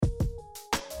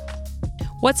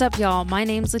What's up, y'all? My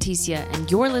name's Leticia,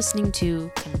 and you're listening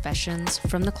to Confessions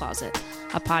from the Closet,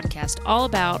 a podcast all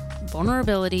about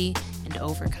vulnerability and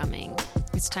overcoming.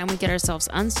 It's time we get ourselves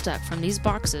unstuck from these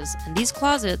boxes and these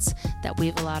closets that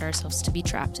we've allowed ourselves to be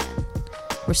trapped in.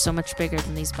 We're so much bigger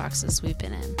than these boxes we've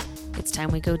been in. It's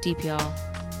time we go deep, y'all.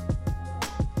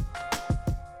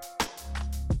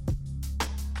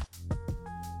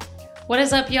 What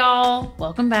is up, y'all?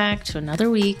 Welcome back to another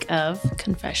week of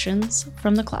Confessions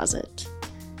from the Closet.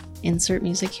 Insert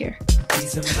music here.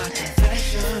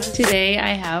 Today I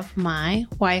have my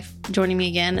wife joining me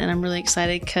again, and I'm really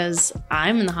excited because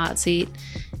I'm in the hot seat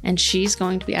and she's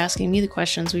going to be asking me the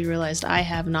questions. We realized I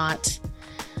have not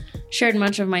shared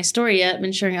much of my story yet,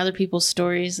 been sharing other people's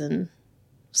stories, and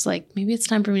it's like, maybe it's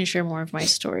time for me to share more of my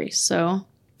story. So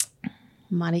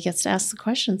Madi gets to ask the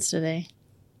questions today.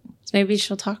 So maybe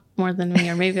she'll talk more than me,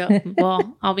 or maybe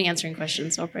I'll be answering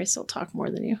questions, so I'll probably still talk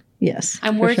more than you. Yes.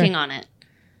 I'm working on it.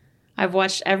 I've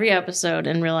watched every episode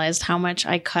and realized how much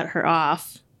I cut her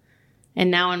off.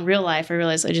 And now in real life, I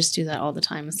realize I just do that all the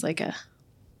time. It's like I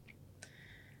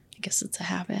guess it's a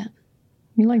habit.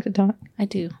 You like to talk? I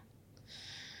do.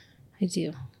 I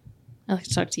like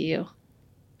to talk to you.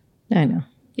 I know.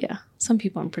 Yeah. Some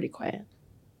people I'm pretty quiet.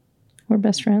 We're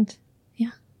best friends.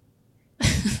 Yeah.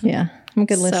 Yeah. I'm a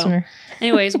good listener.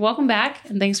 Anyways, welcome back.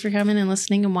 And thanks for coming and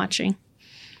listening and watching.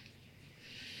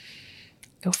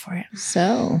 Go for it.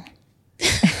 So,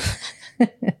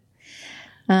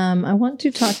 I want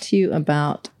to talk to you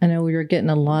about, I know we were getting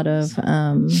a lot of,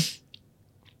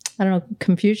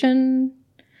 confusion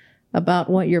about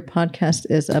what your podcast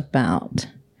is about.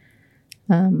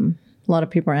 A lot of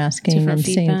people are asking Different and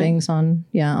feedback. seeing things on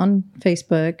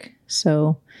Facebook.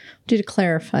 So, I need to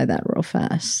clarify that real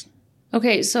fast.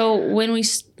 Okay, so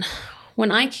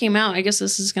when I came out, I guess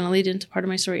this is going to lead into part of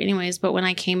my story anyways, but when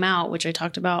I came out, which I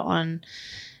talked about on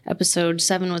episode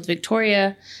 7 with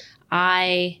Victoria,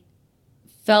 I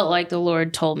felt like the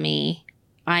Lord told me,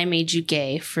 I made you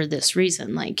gay for this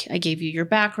reason. Like, I gave you your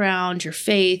background, your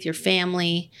faith, your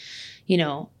family,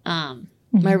 my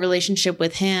relationship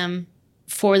with him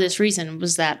for this reason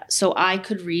was that so I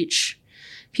could reach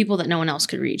people that no one else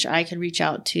could reach. I could reach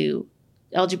out to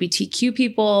LGBTQ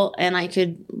people, and I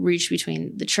could reach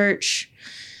between the church,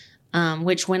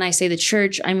 which when I say the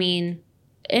church, I mean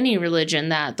any religion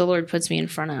that the Lord puts me in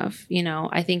front of.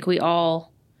 I think we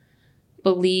all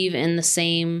believe in the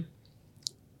same,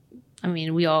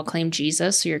 we all claim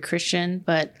Jesus, so you're a Christian,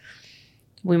 but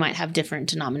we might have different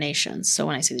denominations. So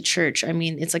when I say the church,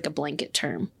 it's like a blanket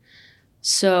term.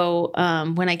 So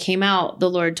when I came out, the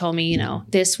Lord told me,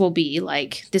 this will be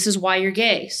like, this is why you're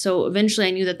gay. So eventually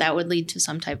I knew that would lead to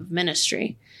some type of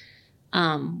ministry.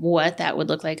 What that would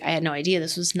look like, I had no idea.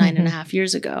 This was 9.5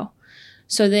 years ago.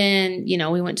 So then,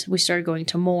 we started going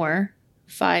to more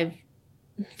 5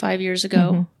 years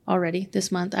ago already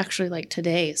this month. Actually, like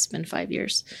today, it's been 5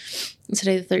 years.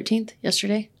 Today, the 13th,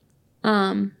 yesterday.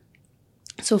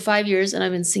 So 5 years, and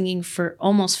I've been singing for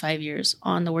almost 5 years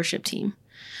on the worship team.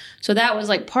 So that was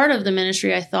like part of the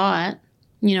ministry, I thought.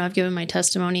 I've given my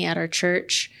testimony at our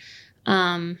church.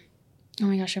 Oh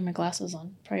my gosh, I have my glasses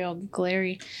on. Probably all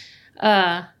glary.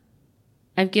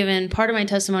 I've given part of my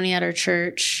testimony at our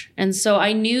church. And so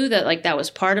I knew that that was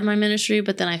part of my ministry,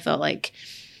 but then I felt like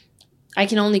I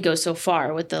can only go so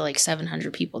far with the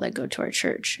 700 people that go to our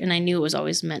church. And I knew it was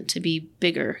always meant to be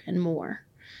bigger and more.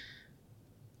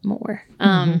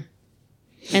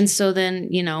 And so then,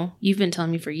 you've been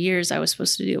telling me for years I was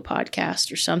supposed to do a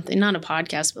podcast or something. Not a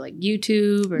podcast, but like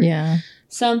YouTube or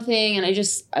something. And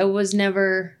I was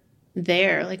never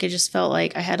there. I just felt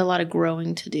like I had a lot of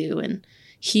growing to do and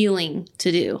healing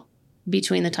to do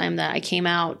between the time that I came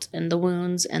out and the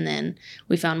wounds, and then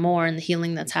we found more and the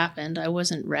healing that's happened. I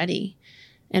wasn't ready.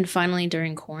 And finally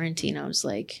during quarantine, I was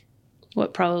like,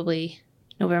 probably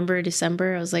November,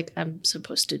 December, I was like, I'm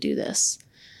supposed to do this.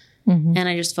 And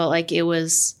I just felt like it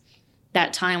was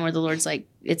that time where the Lord's like,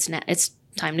 it's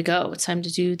time to go. It's time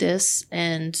to do this.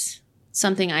 And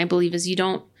something I believe is you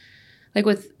don't,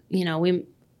 we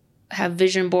have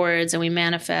vision boards and we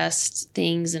manifest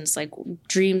things, and it's like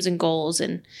dreams and goals,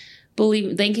 and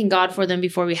thanking God for them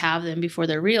before we have them, before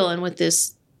they're real. And with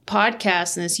this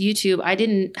podcast and this YouTube,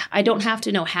 I don't have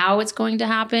to know how it's going to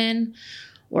happen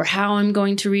or how I'm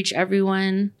going to reach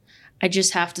everyone. I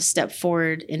just have to step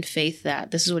forward in faith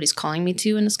that this is what he's calling me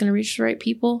to, and it's going to reach the right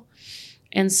people.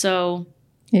 And so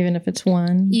even if it's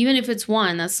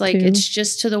one, that's like, two. It's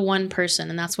just to the one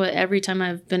person. And that's what every time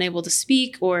I've been able to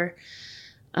speak or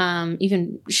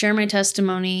even share my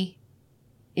testimony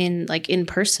in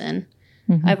person,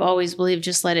 I've always believed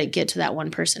just let it get to that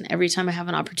one person. Every time I have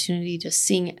an opportunity to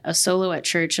sing a solo at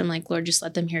church, I'm like, Lord, just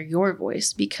let them hear your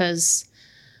voice, because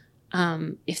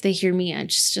if they hear me, I'm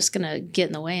just going to get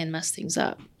in the way and mess things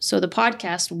up. So the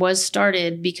podcast was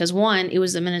started because, one, it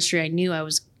was the ministry I knew I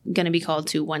was going to be called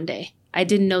to one day. I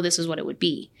didn't know this is what it would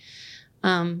be.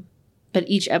 But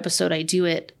each episode I do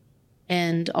it,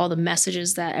 and all the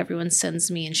messages that everyone sends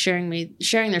me and sharing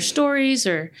their stories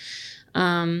or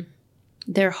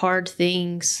their hard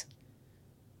things.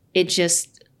 I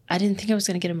didn't think I was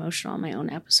going to get emotional on my own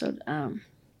episode.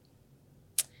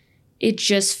 It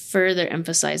just further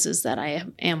emphasizes that I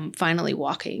am finally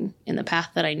walking in the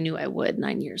path that I knew I would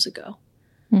 9 years ago.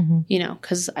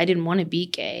 Because I didn't want to be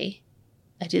gay.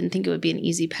 I didn't think it would be an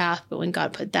easy path. But when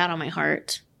God put that on my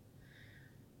heart,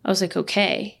 I was like,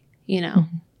 okay,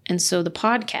 And so the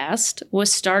podcast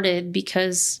was started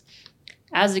because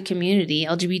as a community,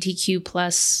 LGBTQ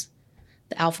plus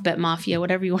the alphabet mafia,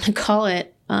 whatever you want to call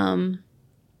it,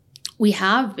 we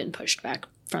have been pushed back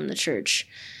from the church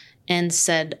and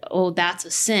said, oh, that's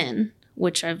a sin,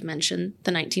 which I've mentioned,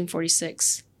 the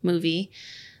 1946 movie,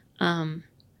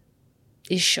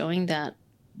 is showing that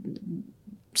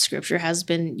scripture has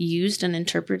been used and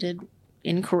interpreted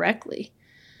incorrectly.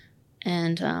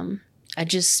 And I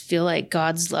just feel like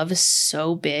God's love is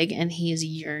so big, and he is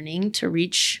yearning to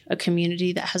reach a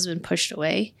community that has been pushed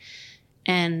away.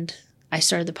 And I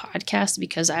started the podcast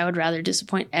because I would rather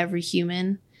disappoint every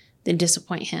human than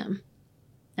disappoint him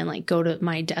and go to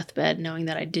my deathbed knowing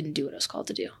that I didn't do what I was called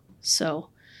to do. So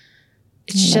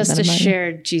it's just to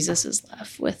share Jesus's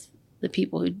love with the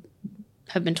people who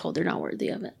have been told they're not worthy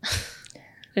of it.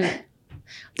 What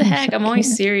the heck? I'm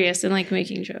always serious and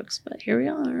making jokes, but here we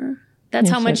are. That's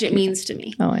how much it means to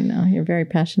me. Oh, I know. You're very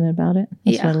passionate about it.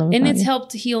 That's what I love and about it's you.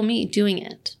 helped heal me doing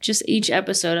it. Just each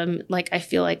episode, I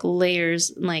feel like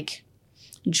layers,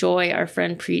 Joy, our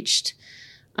friend, preached,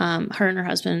 her and her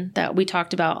husband that we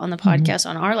talked about on the podcast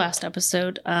on our last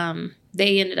episode.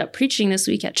 They ended up preaching this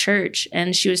week at church,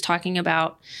 and she was talking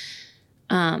about,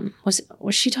 was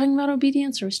she talking about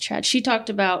obedience, or was Chad? She talked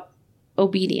about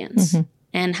obedience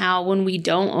and how when we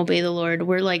don't obey the Lord,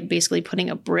 we're basically putting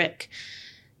a brick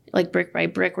by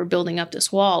brick, we're building up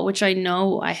this wall, which I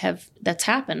know that's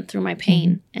happened through my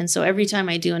pain. And so every time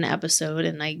I do an episode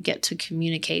and I get to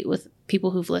communicate with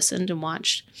people who've listened and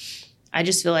watched, I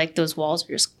just feel like those walls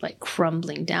are just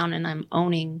crumbling down, and I'm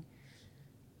owning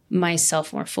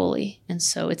myself more fully. And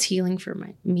so it's healing for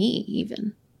me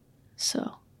even.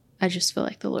 So I just feel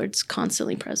like the Lord's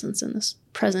constantly present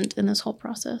in this whole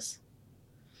process.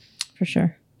 For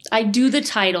sure. I do the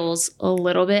titles a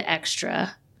little bit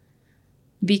extra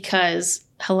because,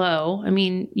 hello,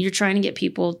 you're trying to get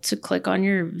people to click on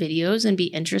your videos and be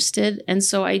interested. And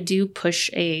so I do push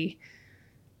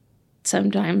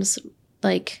sometimes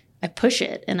I push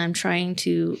it, and I'm trying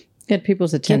to get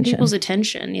people's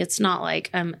attention. It's not like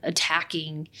I'm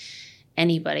attacking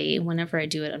anybody. Whenever I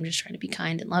do it, I'm just trying to be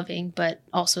kind and loving, but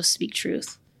also speak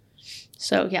truth.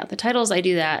 So yeah, the titles, I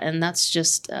do that. And that's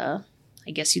just, I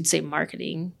guess you'd say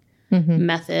marketing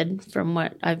method from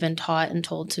what I've been taught and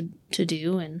told to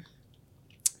do. And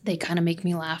they kind of make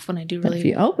me laugh when I do really. But if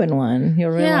you open one,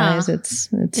 you'll realize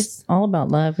it's all about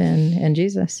love and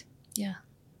Jesus. Yeah.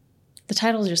 The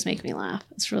titles just make me laugh.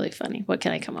 It's really funny. What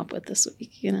can I come up with this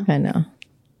week? I know.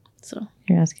 So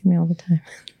you're asking me all the time.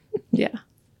 Yeah.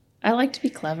 I like to be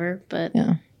clever, but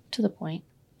to the point.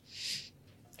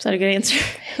 Is that a good answer?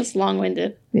 It's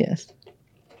long-winded. Yes.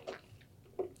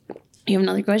 You have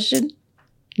another question?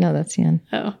 No, that's the end.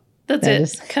 Oh, that's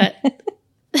it. Cut.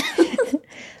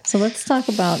 So let's talk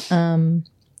about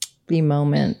the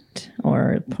moment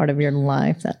or part of your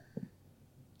life that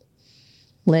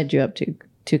led you up to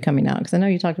coming out. Because I know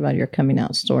you talked about your coming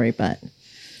out story, but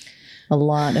a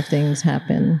lot of things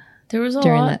happen during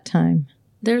that time.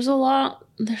 There's a lot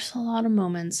of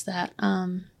moments that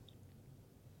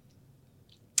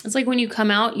it's when you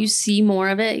come out, you see more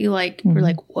of it. You we're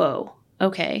like, whoa,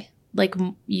 okay.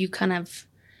 You kind of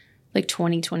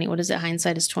 2020, what is it?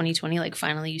 Hindsight is 2020.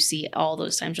 Finally you see all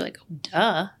those times. You're like, oh,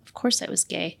 duh, of course I was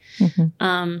gay.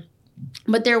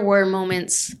 But there were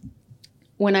moments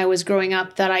when I was growing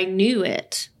up that I knew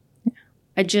it.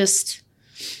 I just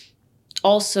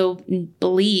also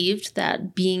believed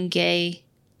that being gay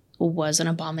was an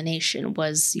abomination,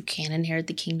 was you can't inherit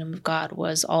the kingdom of God,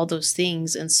 was all those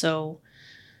things. And so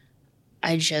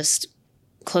I just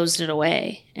closed it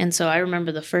away. And so I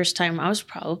remember the first time I was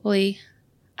probably,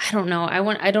 I don't know.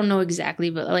 I don't know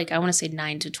exactly, but I want to say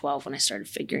 9 to 12 when I started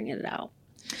figuring it out.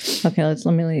 Okay, let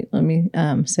me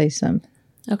say something.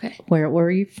 Okay. Where were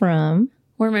you from?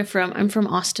 Where am I from? I'm from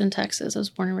Austin, Texas. I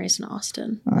was born and raised in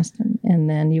Austin. Austin. And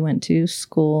then you went to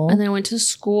school. And then I went to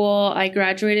school. I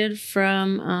graduated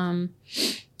from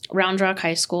Round Rock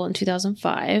High School in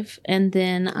 2005. And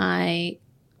then I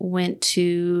went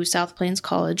to South Plains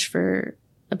College for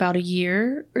about a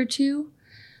year or two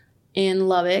in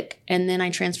Lubbock. And then I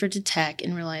transferred to Tech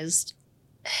and realized,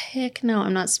 heck no,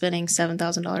 I'm not spending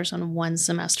 $7,000 on one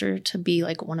semester to be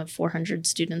like one of 400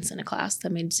 students in a class.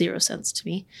 That made zero sense to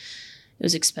me. It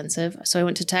was expensive. So I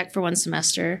went to Tech for one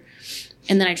semester.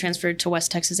 And then I transferred to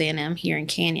West Texas A&M here in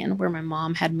Canyon, where my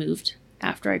mom had moved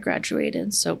after I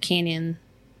graduated. So Canyon,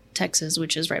 Texas,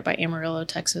 which is right by Amarillo,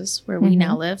 Texas, where we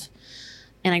now live.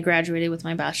 And I graduated with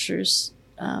my bachelor's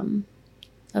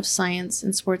of science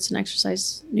in sports and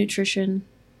exercise nutrition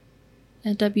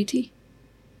at WT.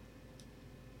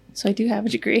 So I do have a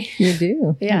degree. You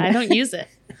do? Yeah, I don't use it.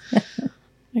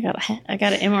 I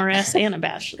got an MRS and a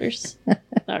bachelor's.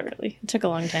 Not really. It took a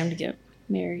long time to get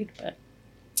married, but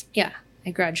yeah,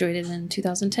 I graduated in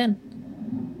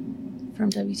 2010 from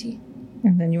WT.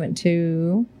 And then you went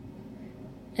to...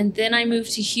 And then I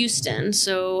moved to Houston.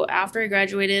 So after I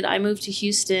graduated, I moved to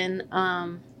Houston.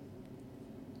 And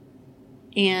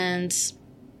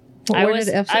Where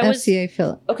did FCA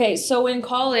fill? Okay, so in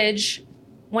college,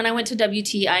 when I went to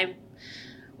WT, I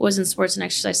was in sports and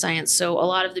exercise science. So a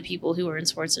lot of the people who were in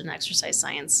sports and exercise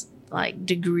science, like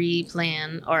degree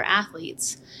plan, are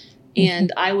athletes.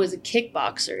 And I was a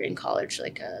kickboxer in college,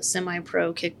 like a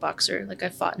semi-pro kickboxer. Like I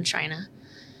fought in China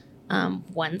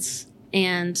once,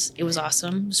 and it was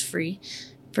awesome. It was free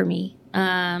for me.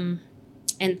 And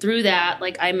through that,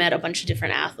 like I met a bunch of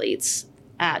different athletes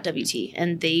at WT,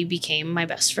 and they became my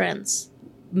best friends.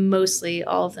 Mostly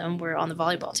all of them were on the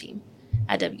volleyball team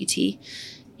at WT.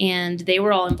 And they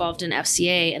were all involved in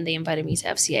FCA, and they invited me to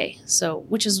FCA. So,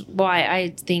 which is why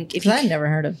I think if you... I'd never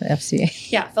heard of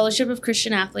FCA. Yeah, Fellowship of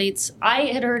Christian Athletes. I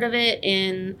had heard of it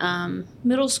in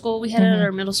middle school. We had it at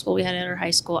our middle school. We had it at our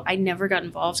high school. I never got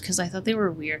involved because I thought they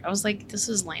were weird. I was like, this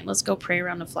is lame. Let's go pray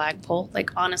around a flagpole. Like,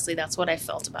 honestly, that's what I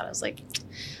felt about it. I was like,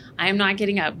 I am not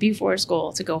getting up before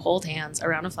school to go hold hands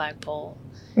around a flagpole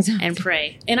and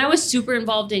pray. And I was super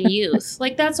involved in youth.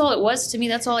 Like, that's all it was to me.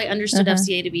 That's all I understood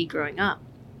FCA to be growing up.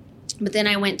 But then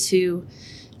I went to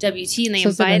WT, and they invited me.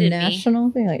 Is it a national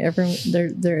thing? Like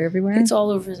they're everywhere? It's all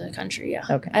over the country, yeah.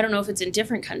 Okay. I don't know if it's in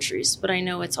different countries, but I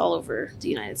know it's all over the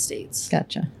United States.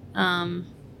 Gotcha.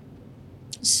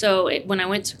 So when I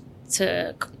went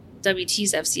to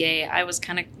WT's FCA, I was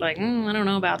kind of like, I don't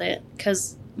know about it.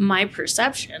 Because my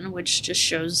perception, which just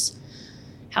shows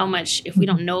how much, if we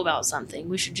don't know about something,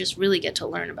 we should just really get to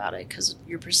learn about it, because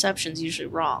your perception's usually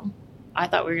wrong. I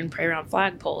thought we were going to pray around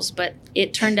flagpoles, but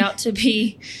it turned out to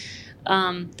be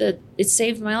it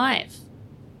saved my life.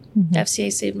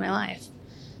 FCA saved my life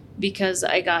because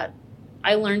I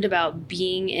learned about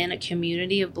being in a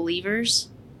community of believers.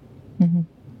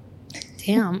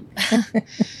 Damn.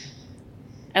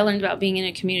 I learned about being in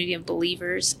a community of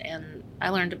believers, and I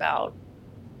learned about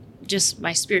just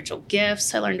my spiritual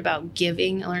gifts. I learned about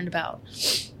giving.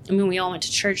 We all went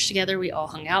to church together. We all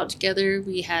hung out together.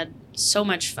 We had so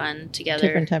much fun together.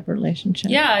 Different type of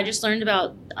relationship. Yeah, I just learned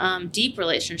about deep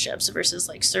relationships versus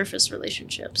like surface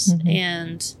relationships.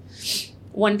 And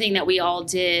one thing that we all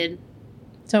did.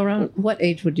 So around what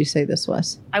age would you say this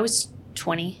was? I was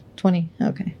 20. 20,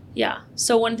 okay. Yeah.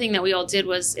 So one thing that we all did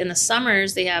was in the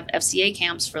summers, they have FCA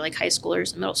camps for like high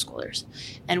schoolers and middle schoolers.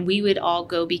 And we would all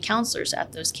go be counselors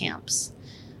at those camps.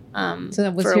 So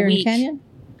that was here in Canyon?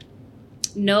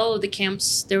 No, the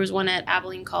camps, there was one at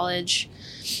Abilene College.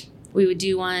 We would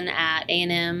do one at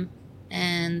A&M,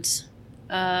 and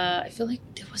I feel like,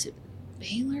 was it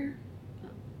Baylor?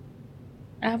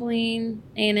 Abilene,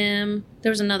 A&M. There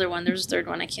was another one. There was a third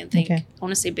one. I can't think. Okay. I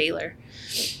want to say Baylor.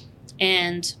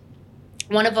 And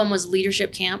one of them was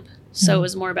leadership camp. So it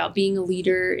was more about being a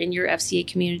leader in your FCA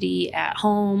community at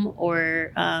home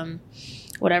or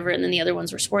whatever. And then the other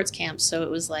ones were sports camps. So it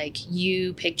was like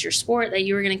you picked your sport that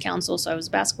you were going to counsel. So I was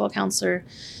a basketball counselor.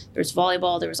 There was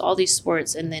volleyball. There was all these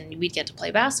sports. And then we'd get to play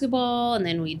basketball. And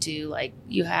then we'd do like,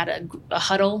 you had a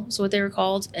huddle is what they were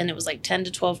called. And it was like 10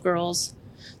 to 12 girls.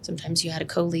 Sometimes you had a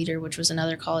co-leader, which was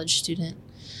another college student.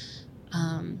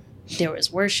 There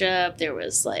was worship. There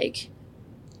was like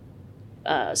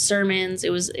sermons.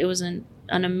 It was an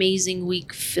amazing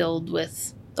week filled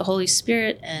with the Holy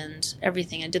Spirit and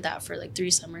everything. I did that for like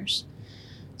 3 summers.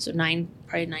 So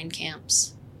probably 9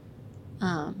 camps.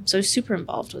 So I was super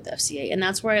involved with FCA. And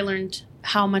that's where I learned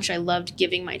how much I loved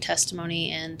giving my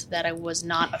testimony and that I was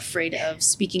not afraid of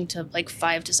speaking to like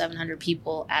 500 to 700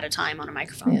 people at a time on a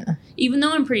microphone. Yeah. Even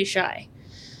though I'm pretty shy.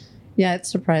 Yeah, it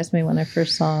surprised me when I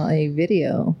first saw a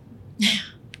video.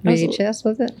 VHS,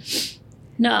 was it?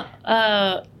 No,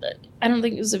 I don't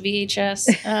think it was a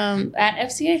VHS. At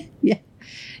FCA? Yeah.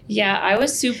 Yeah, I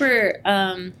was super...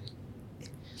 And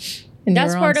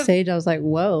that's you were part on of- stage. I was like,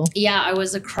 whoa. Yeah, I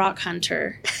was a croc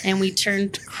hunter. And we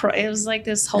turned... it was like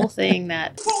this whole thing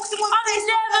that... I've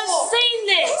never seen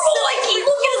this! Crikey,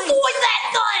 look at the size of that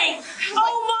thing!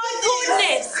 Oh my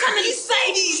goodness! How many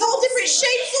babies? All different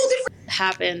shapes, all different...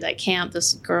 happened at camp.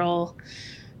 This girl,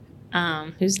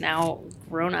 who's now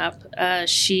grown up,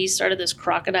 she started this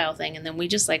crocodile thing, and then we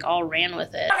just like all ran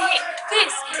with it.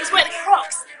 This is where the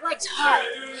crocs like to hide.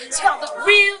 So you gotta look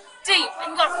real deep,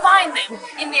 and you gotta find them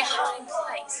in their hiding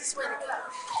place. This is where they go.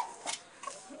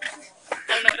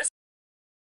 I don't know what to say.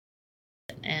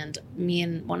 And me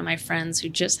and one of my friends who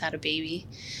just had a baby,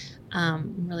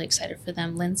 I'm really excited for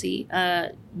them, Lindsay,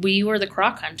 we were the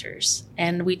croc hunters,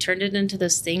 and we turned it into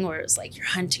this thing where it was like you're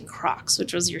hunting crocs,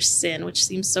 which was your sin, which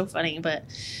seems so funny, but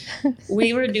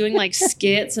we were doing like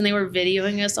skits, and they were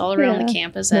videoing us all around the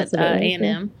campus at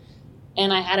A&M.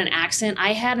 And I had an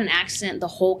accent. The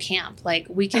whole camp. Like,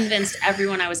 we convinced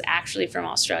everyone I was actually from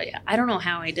Australia. I don't know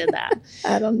how I did that.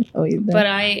 I don't know either. But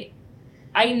I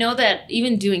know that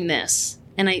even doing this,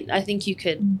 and I think you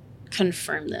could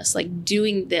confirm this, like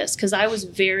doing this, because I was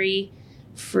very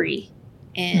free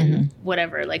and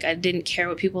whatever. Like, I didn't care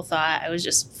what people thought. I was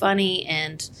just funny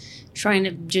and trying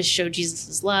to just show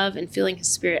Jesus' love and feeling his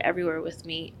spirit everywhere with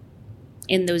me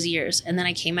in those years. And then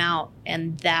I came out,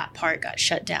 and that part got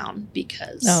shut down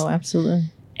because... Oh,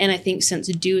 absolutely. And I think since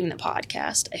doing the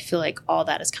podcast, I feel like all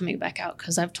that is coming back out,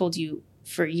 because I've told you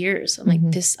for years, I'm like,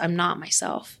 I'm not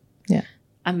myself. Yeah.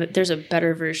 There's a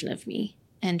better version of me,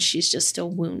 and she's just still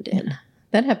wounded. Yeah.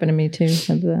 That happened to me too.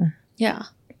 Yeah.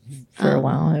 For a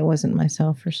while, I wasn't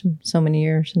myself for so many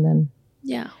years, and then...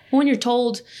 Yeah. When you're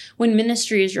told, when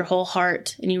ministry is your whole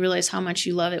heart, and you realize how much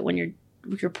you love it when you're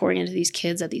pouring into these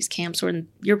kids at these camps, or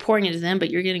you're pouring into them,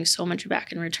 but you're getting so much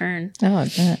back in return. Oh, I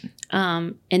bet.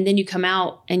 And then you come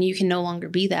out and you can no longer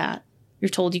be that. You're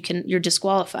told you're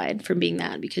disqualified from being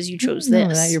that because you chose this.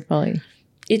 No, that you're probably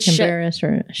it's embarrassed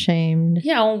or ashamed.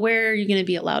 Yeah. Well, where are you going to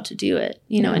be allowed to do it?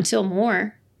 You know, until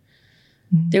more.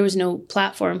 There was no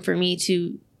platform for me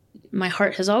my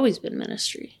heart has always been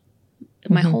ministry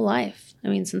my whole life. I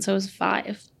mean, since I was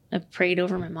 5, I've prayed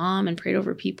over my mom and prayed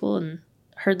over people and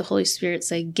heard the Holy Spirit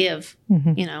say, give,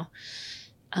 you know.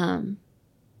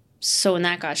 So when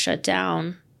that got shut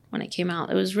down, when it came out,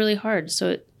 it was really hard.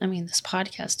 So, this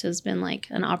podcast has been like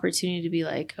an opportunity to be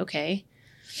like, okay,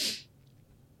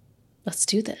 let's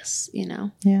do this, you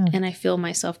know? Yeah. And I feel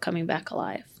myself coming back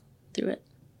alive through it.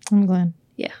 I'm glad.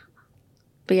 Yeah.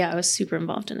 But yeah, I was super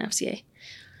involved in FCA.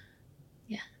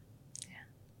 Yeah.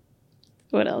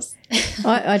 What else?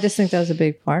 I just think that was a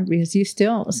big part, because you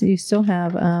still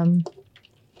have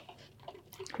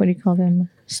what do you call them?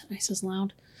 Nice as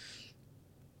loud.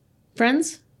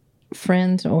 Friends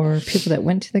or people that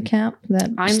went to the camp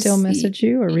that still message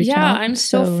you or reach out. Yeah, I'm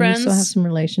still friends. You still have some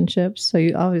relationships. So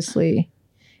you obviously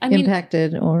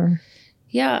impacted or...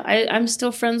 Yeah, I'm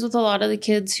still friends with a lot of the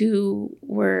kids who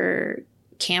were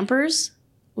campers,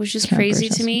 which is crazy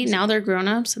to me. Now they're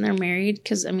grown-ups and they're married,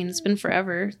 because, it's been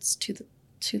forever. It's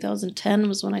 2010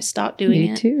 was when I stopped doing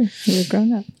it. You too. You're a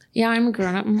grown-up. Yeah, I'm a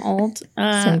grown-up. I'm old.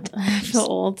 I feel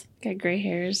old. Got gray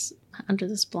hairs under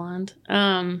this blonde.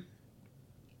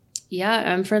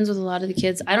 Yeah, I'm friends with a lot of the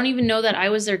kids. I don't even know that I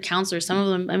was their counselor. Some of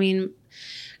them,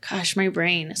 gosh, my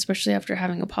brain, especially after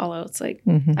having Apollo, it's like,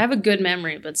 I have a good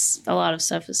memory, but a lot of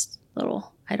stuff is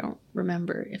little. I don't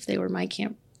remember if they were my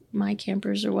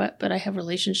campers or what, but I have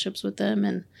relationships with them.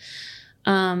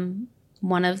 And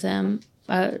one of them,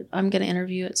 I'm going to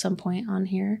interview at some point on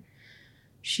here.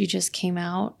 She just came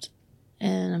out,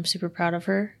 and I'm super proud of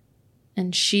her.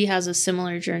 And she has a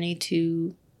similar journey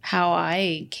to how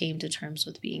I came to terms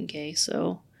with being gay.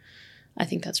 So I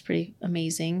think that's pretty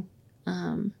amazing.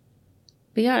 But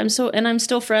yeah, I'm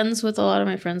still friends with a lot of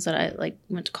my friends that I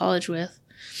went to college with,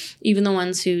 even the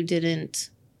ones who didn't.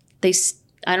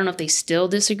 I don't know if they still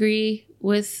disagree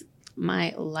with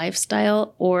my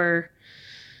lifestyle,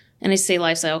 and I say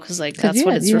lifestyle because that's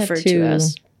what it's referred to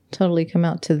as. Totally come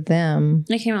out to them.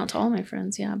 I came out to all my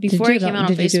friends, yeah. Before I came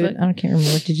out on Facebook. I can't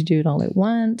remember. Did you do it all at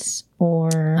once,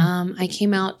 or? I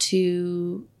came out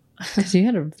to... Because you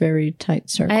had a very tight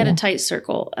circle. I had a tight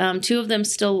circle. 2 of them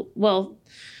still... Well,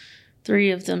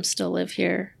 3 of them still live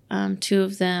here. 2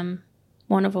 of them...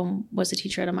 One of them was a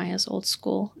teacher at Amaya's old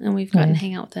school, and we've gotten to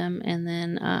hang out with them. And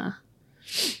then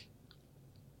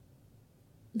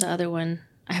the other one,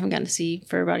 I haven't gotten to see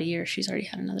for about a year. She's already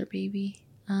had another baby.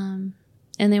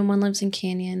 And then one lives in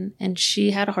Canyon, and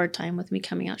she had a hard time with me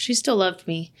coming out. She still loved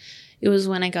me. It was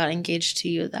when I got engaged to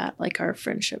you that our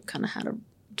friendship kind of had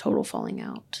total falling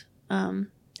out. And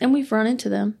we've run into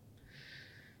them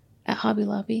at Hobby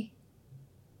Lobby.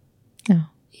 Oh.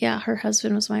 Yeah, her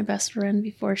husband was my best friend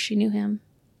before she knew him.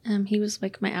 He was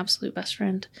like my absolute best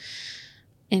friend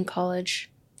in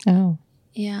college. Oh.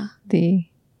 Yeah.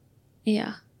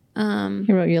 Yeah.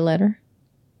 He wrote you a letter?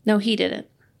 No, he didn't.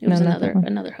 It was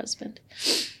another husband.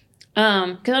 Because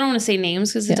I don't want to say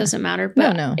names because it doesn't matter.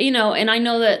 But, no. you know, and I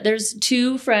know that there's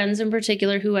two friends in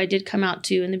particular who I did come out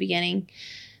to in the beginning.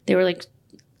 They were like,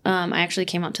 I actually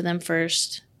came out to them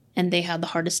first, and they had the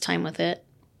hardest time with it.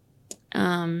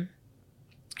 And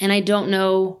I don't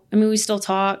know. I mean, we still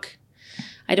talk.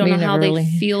 I don't know how they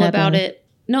feel about it.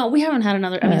 No, we haven't had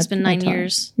another. I mean, it's been 9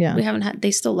 years. Yeah. We haven't had,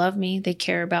 they still love me. They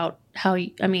care about how,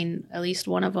 I mean, at least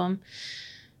one of them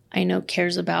I know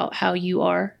cares about how you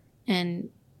are and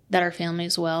that our family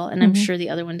as well. And I'm sure the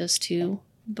other one does too.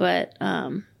 But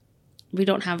we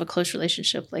don't have a close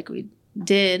relationship like we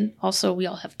did. Also, we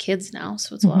all have kids now,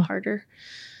 so it's a lot harder.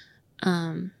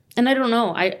 And I don't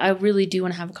know. I really do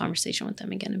want to have a conversation with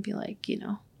them again and be like, you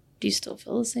know, do you still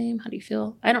feel the same? How do you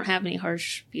feel? I don't have any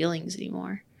harsh feelings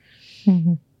anymore.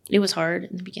 It was hard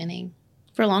in the beginning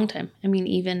for a long time. I mean,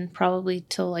 even probably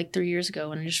till like 3 years ago,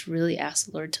 when I just really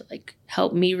asked the Lord to like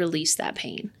help me release that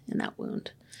pain and that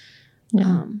wound.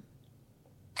 Yeah.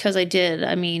 Because I did.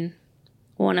 I mean,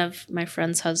 one of my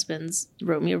friend's husbands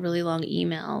wrote me a really long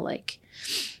email like,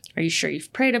 are you sure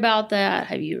you've prayed about that?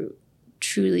 Have you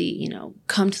truly, you know,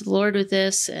 come to the Lord with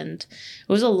this? And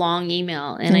it was a long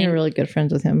email. And you're really good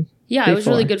friends with him. Yeah, I was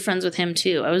really good friends with him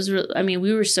too. I mean,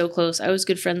 we were so close. I was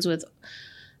good friends with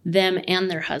them and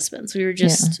their husbands. We were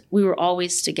just, we were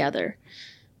always together.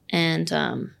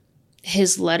 And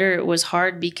his letter was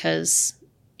hard because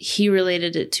he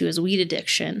related it to his weed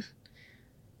addiction.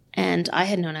 And I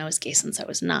had known I was gay since I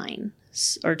was 9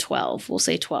 or 12. We'll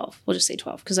say 12. We'll just say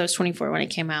 12 because I was 24 when I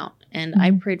came out. And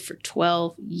I prayed for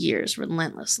 12 years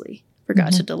relentlessly for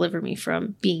God to deliver me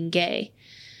from being gay.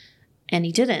 And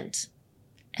he didn't.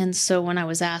 And so when I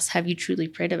was asked, have you truly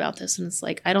prayed about this? And it's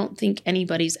like, I don't think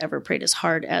anybody's ever prayed as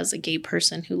hard as a gay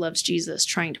person who loves Jesus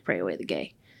trying to pray away the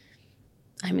gay.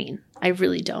 I mean, I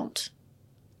really don't.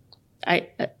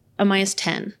 Amaya's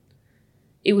 10.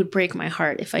 It would break my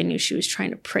heart if I knew she was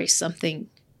trying to pray something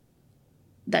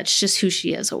that's just who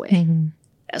she is away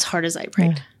as hard as I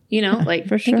prayed. Yeah. You know, like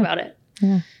think about it.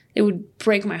 Yeah. It would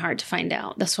break my heart to find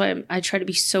out. That's why I try to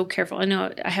be so careful. I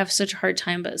know I have such a hard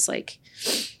time, but it's like,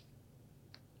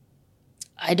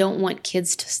 I don't want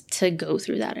kids to go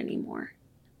through that anymore.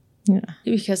 Yeah.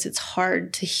 Because it's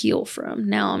hard to heal from.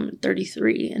 Now I'm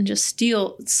 33 and just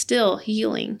still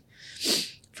healing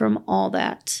from all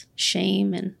that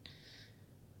shame. And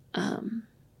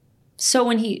so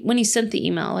when he sent the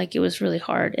email, like it was really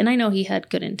hard. And I know he had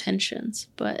good intentions,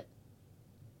 but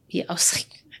yeah, I was like,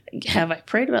 have I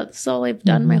prayed about this all I've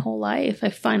done my whole life? I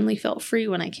finally felt free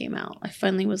when I came out. I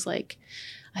finally was like,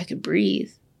 I could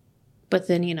breathe. But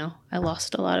then, you know, I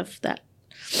lost a lot of that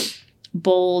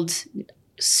bold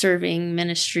serving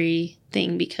ministry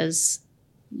thing because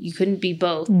you couldn't be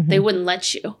both. They wouldn't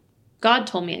let you. God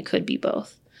told me I could be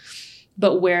both.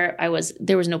 But where I was,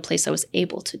 there was no place I was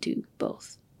able to do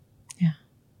both. Yeah.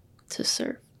 To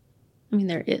serve. I mean,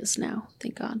 there is now,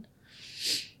 thank God.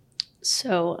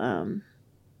 So,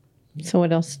 so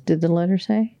what else did the letter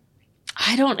say?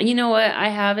 I don't, you know what? I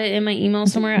have it in my email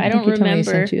somewhere. I don't remember. Told me he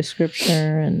remember. sent you a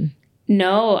scripture and...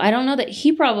 No, I don't know that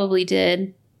he probably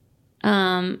did.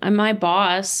 And my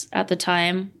boss at the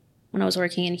time when I was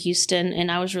working in Houston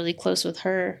and I was really close with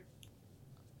her.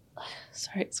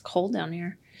 Sorry, it's cold down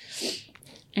here.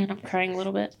 And I'm crying a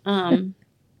little bit.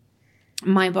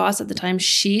 My boss at the time,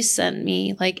 she sent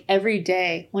me like every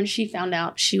day when she found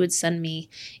out, she would send me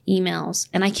emails.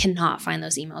 And I cannot find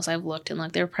those emails. I've looked and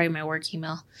looked. They were probably my work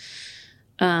email.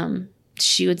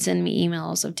 She would send me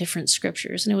emails of different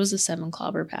scriptures. And it was the 7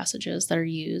 clobber passages that are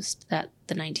used that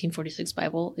the 1946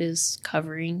 Bible is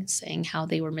covering, saying how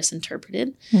they were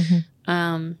misinterpreted.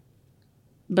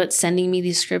 But sending me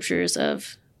these scriptures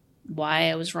of why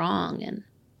I was wrong.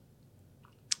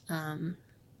 And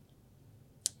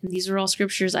these are all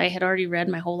scriptures I had already read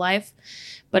my whole life.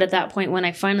 But at that point, when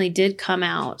I finally did come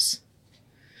out,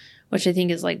 which I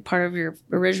think is like part of your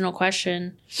original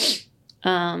question,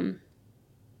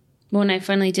 when I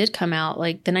finally did come out,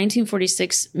 like the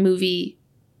 1946 movie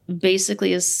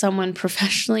basically is someone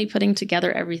professionally putting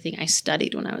together everything I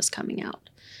studied when I was coming out.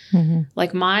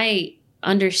 Like my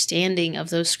understanding of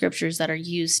those scriptures that are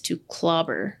used to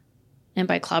clobber, and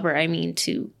by clobber, I mean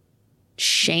to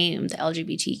shame the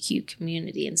LGBTQ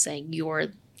community and saying you're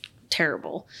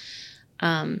terrible.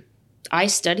 I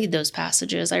studied those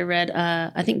passages. I read,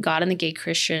 I think God and the Gay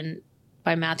Christian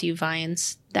by Matthew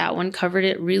Vines. That one covered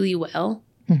it really well.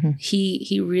 Mm-hmm.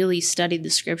 He really studied the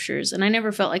scriptures, and I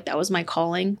never felt like that was my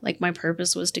calling. Like my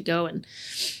purpose was to go and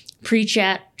preach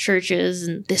at churches,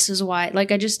 and this is why.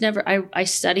 Like I just never. I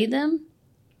studied them,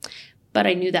 but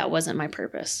I knew that wasn't my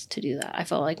purpose to do that. I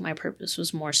felt like my purpose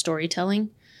was more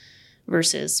storytelling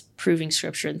versus proving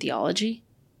scripture and theology.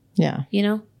 Yeah.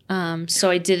 You know. So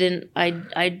I didn't.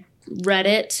 I read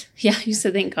it. Yeah, you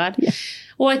said thank God. Yeah.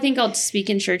 Well, I think I'll speak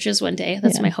in churches one day.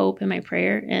 That's Yeah. my hope and my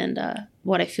prayer and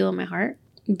what I feel in my heart.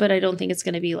 But I don't think it's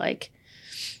going to be like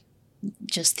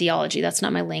just theology. That's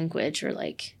not my language or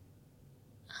like.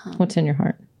 What's in your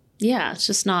heart? Yeah, it's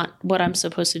just not what I'm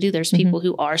supposed to do. There's people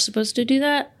who are supposed to do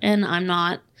that, and I'm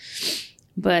not.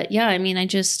 But yeah, I mean,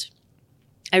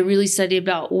 I really studied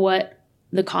about what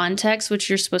the context, which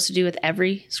you're supposed to do with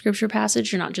every scripture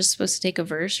passage. You're not just supposed to take a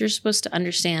verse. You're supposed to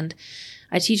understand.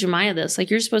 I teach Amaya this. Like,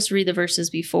 you're supposed to read the verses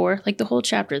before, like the whole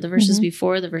chapter, the verses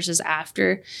before, the verses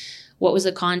after. What was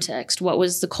the context? What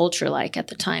was the culture like at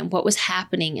the time? What was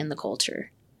happening in the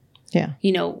culture? Yeah.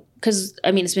 You know, because,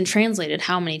 I mean, it's been translated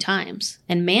how many times?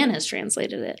 And man has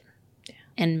translated it. Yeah.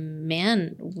 And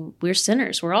man, we're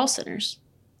sinners. We're all sinners.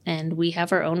 And we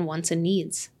have our own wants and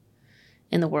needs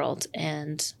in the world.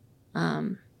 And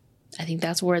I think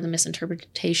that's where the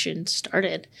misinterpretation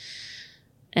started.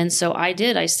 And so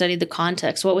I studied the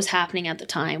context. What was happening at the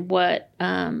time? What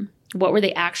were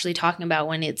they actually talking about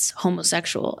when it's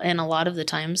homosexual? And a lot of the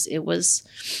times it was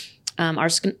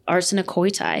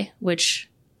arsenokoitai, which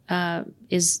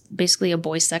is basically a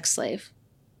boy sex slave,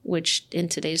 which in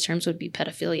today's terms would be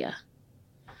pedophilia.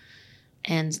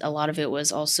 And a lot of it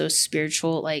was also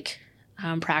spiritual, like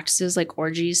practices like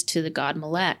orgies to the god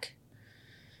Molech,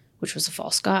 which was a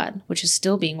false god, which is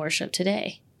still being worshipped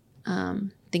today.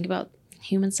 Think about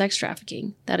human sex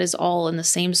trafficking. That is all in the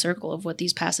same circle of what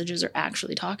these passages are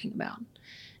actually talking about.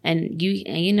 And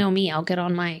you know me, I'll get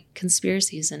on my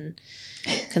conspiracies,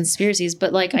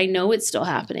 but like I know it's still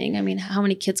happening. I mean, how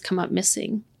many kids come up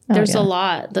missing? There's a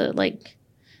lot.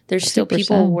 There's still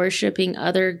people worshiping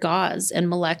other gods, and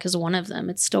Molech is one of them.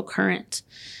 It's still current.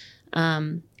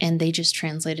 And they just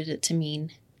translated it to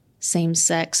mean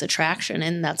same-sex attraction,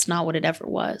 and that's not what it ever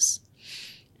was.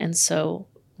 And so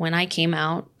when I came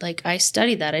out, like I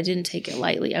studied that. I didn't take it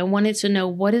lightly. I wanted to know,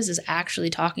 what is this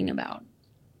actually talking about?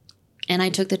 And I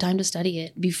took the time to study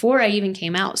it before I even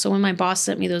came out. So when my boss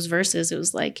sent me those verses, it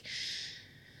was like,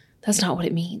 that's not what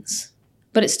it means.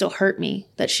 But it still hurt me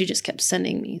that she just kept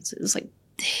sending me. It's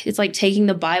like taking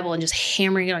the Bible and just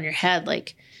hammering it on your head.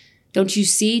 Like, don't you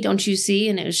see? Don't you see?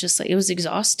 And it was just like, it was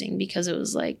exhausting because it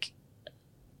was like,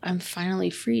 I'm finally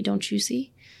free. Don't you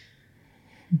see?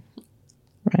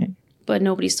 Right. But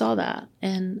nobody saw that.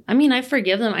 And I mean, I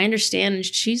forgive them. I understand. And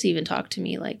she's even talked to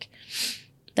me like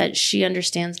that she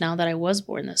understands now that I was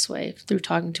born this way through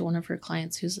talking to one of her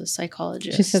clients who's a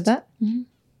psychologist. She said that? Mm-hmm.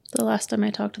 The last time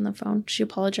I talked on the phone, she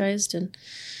apologized. And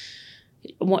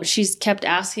she's kept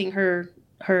asking her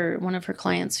one of her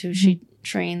clients who she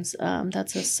trains,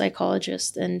 that's a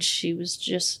psychologist. And she was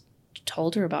just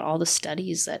told her about all the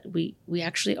studies that we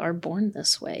actually are born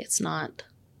this way. It's not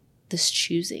this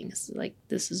choosing. It's like,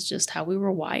 this is just how we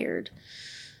were wired.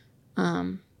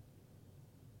 And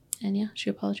yeah, she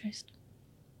apologized.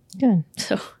 Good.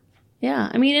 So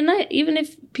yeah, I mean, and even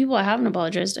if people haven't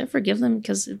apologized, I forgive them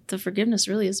because the forgiveness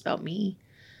really is about me.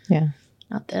 Yeah.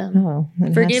 Not them. Oh,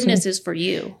 forgiveness is for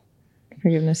you.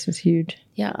 Forgiveness is huge.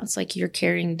 Yeah. It's like you're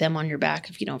carrying them on your back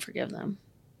if you don't forgive them.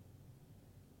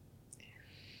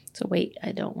 So weight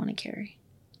I don't want to carry.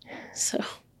 So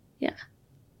yeah.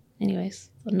 Anyways,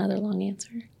 another long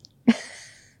answer.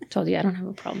 Told you I don't have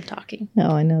a problem talking.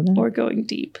 Oh, I know that. Or going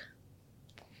deep.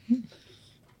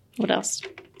 What else?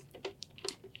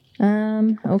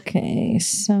 Okay,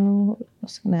 so I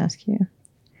was going to ask you.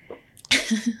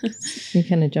 You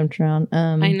kind of jumped around.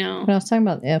 I know. But I was talking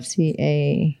about the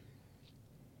FCA.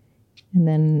 And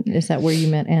then, is that where you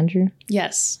met Andrew?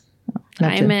 Yes. Oh,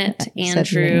 I met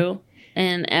Andrew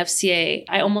and FCA.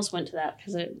 I almost went to that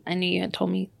because I knew you had told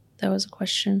me that was a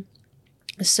question.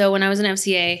 So when I was in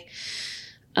FCA,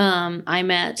 I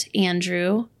met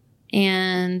Andrew,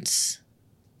 and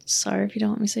sorry if you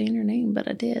don't want me saying your name, but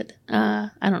I did. I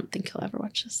don't think he'll ever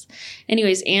watch this.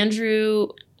 Anyways, Andrew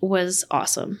was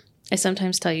awesome. I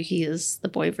sometimes tell you he is the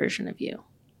boy version of you.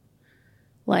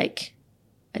 Like,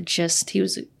 he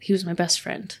was my best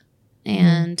friend,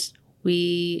 and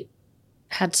we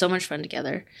had so much fun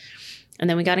together. And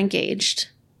then we got engaged,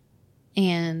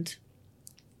 and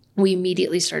we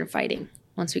immediately started fighting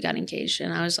once we got engaged.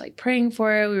 And I was like praying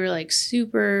for it. We were like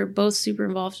both super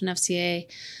involved in FCA,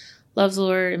 loved the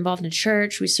Lord, involved in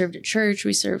church. We served at church.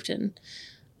 We served in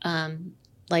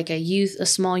like a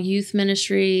small youth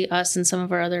ministry, us and some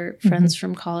of our other friends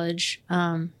from college.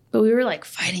 But we were like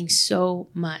fighting so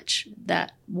much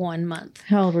that 1 month.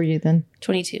 How old were you then?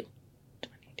 22.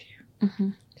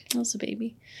 I was a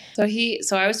baby.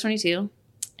 So I was 22.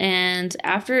 And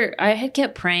after I had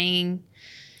kept praying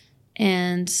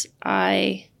and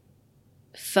I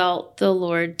felt the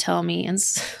Lord tell me, and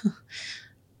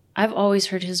I've always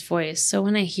heard his voice. So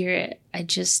when I hear it, I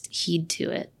just heed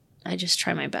to it. I just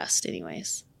try my best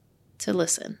anyways to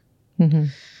listen. Mm-hmm.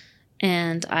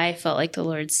 And I felt like the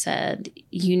Lord said,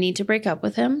 you need to break up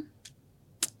with him.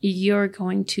 You're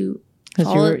going to...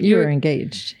 Because you were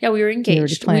engaged. Yeah, we were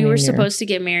engaged. We were your... supposed to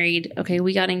get married. Okay,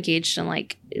 we got engaged in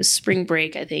like spring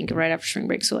break, I think, right after spring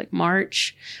break. So like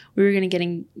March, we were gonna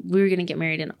get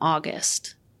married in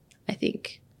August, I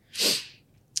think.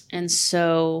 And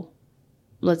so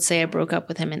let's say I broke up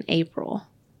with him in April,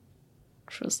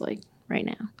 which was like right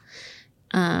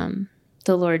now.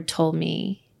 The Lord told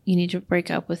me, you need to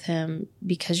break up with him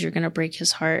because you're gonna break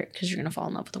his heart because you're gonna fall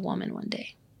in love with a woman one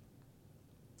day.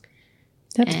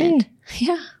 That's me.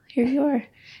 Yeah, here you are.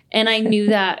 And I knew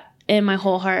that in my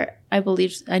whole heart. I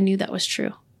knew that was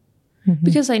true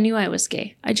because I knew I was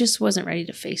gay. I just wasn't ready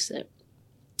to face it.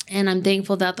 And I'm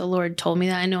thankful that the Lord told me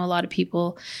that. I know a lot of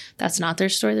people, that's not their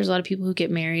story. There's a lot of people who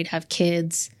get married, have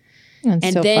kids, and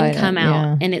then come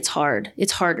out. And it's hard.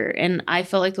 It's harder. And I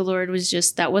felt like the Lord was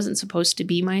just, that wasn't supposed to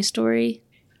be my story.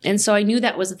 And so I knew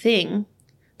that was a thing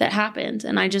that happened.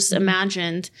 And I just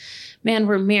imagined, man,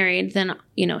 we're married. Then,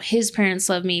 his parents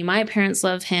love me. My parents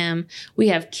love him. We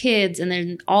have kids. And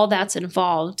then all that's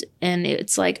involved. And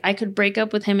it's like, I could break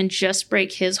up with him and just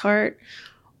break his heart,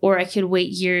 or I could wait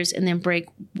years and then break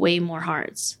way more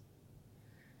hearts.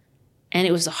 And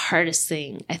it was the hardest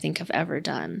thing I think I've ever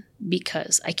done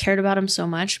because I cared about him so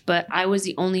much, but I was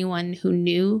the only one who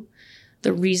knew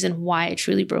the reason why I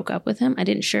truly broke up with him. I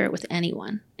didn't share it with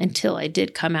anyone until I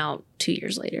did come out 2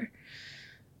 years later.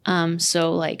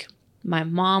 So like my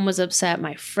mom was upset.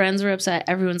 My friends were upset.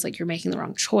 Everyone's like, you're making the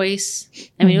wrong choice.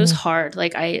 I mean, it was hard.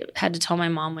 Like I had to tell my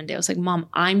mom one day, I was like, Mom,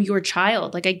 I'm your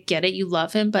child. Like I get it. You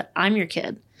love him, but I'm your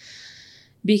kid.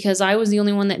 Because I was the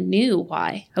only one that knew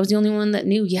why. I was the only one that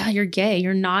knew, yeah, you're gay.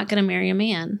 You're not going to marry a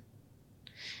man.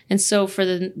 And so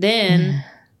and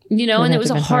it was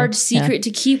a hard secret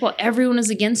to keep while everyone was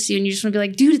against you. And you just want to be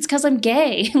like, dude, it's because I'm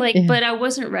gay. But I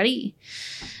wasn't ready.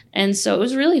 And so it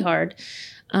was really hard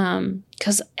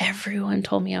because everyone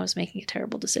told me I was making a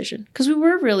terrible decision because we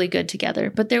were really good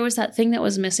together. But there was that thing that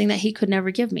was missing that he could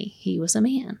never give me. He was a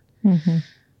man. Mm-hmm.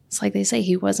 It's like they say,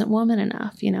 he wasn't woman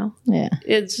enough, Yeah.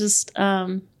 It's just,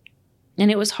 and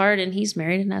it was hard. And he's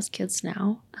married and has kids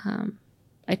now.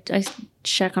 I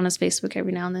check on his Facebook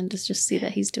every now and then to just see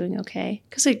that he's doing okay.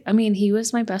 Because, he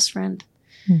was my best friend.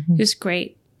 Mm-hmm. He was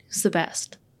great. He was the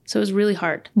best. So it was really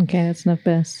hard. Okay, that's not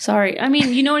best. Sorry.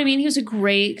 You know what I mean? He was a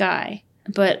great guy.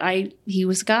 But he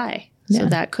was a guy. So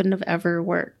that couldn't have ever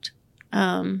worked.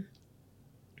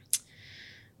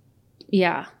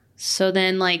 Yeah. So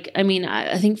then,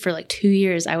 I think for 2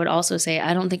 years, I would also say,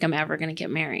 I don't think I'm ever going to get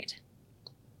married.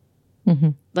 Mm-hmm.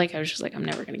 I was just like, I'm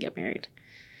never going to get married.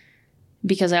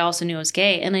 Because I also knew I was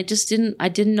gay. And I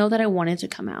didn't know that I wanted to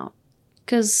come out.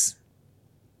 Because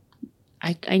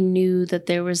I knew that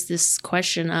there was this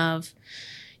question of,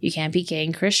 you can't be gay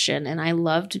and Christian. And I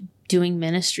loved doing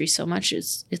ministry so much.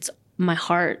 It's my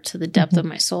heart to the depth of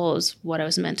my soul is what I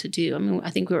was meant to do. I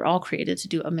think we were all created to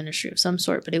do a ministry of some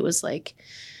sort, but it was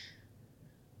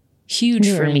huge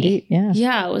for me.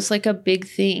 Yeah, it was a big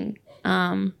thing.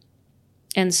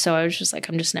 And so I was just like,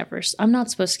 I'm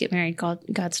not supposed to get married.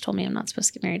 God's told me I'm not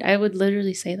supposed to get married. I would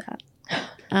literally say that.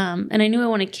 And I knew I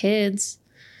wanted kids.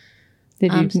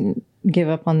 Did you give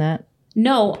up on that?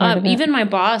 No, even my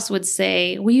boss would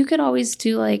say, well, you could always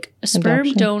do a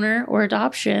sperm donor or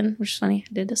adoption, which is funny.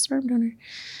 I did a sperm donor.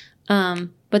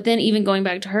 But then even going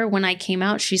back to her, when I came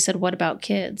out, she said, what about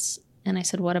kids? And I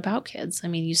said, what about kids?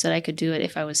 You said I could do it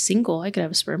if I was single. I could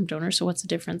have a sperm donor. So what's the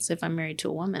difference if I'm married to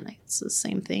a woman? It's the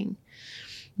same thing.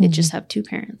 They just have two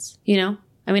parents,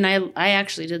 I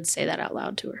actually did say that out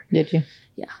loud to her. Did you?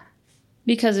 Yeah.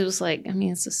 Because it was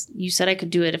it's just, you said I could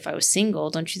do it if I was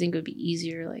single. Don't you think it would be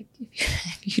easier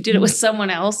if you did it with someone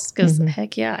else? Because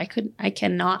heck yeah, I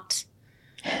cannot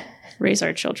raise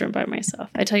our children by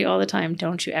myself. I tell you all the time,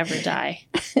 don't you ever die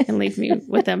and leave me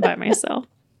with them by myself.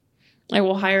 I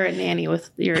will hire a nanny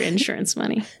with your insurance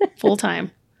money full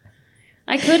time.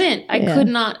 I couldn't. I could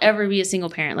not ever be a single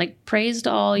parent. Praise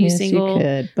to all you single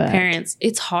parents.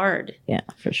 It's hard. Yeah,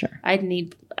 for sure. I'd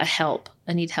need help.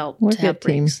 I need help to have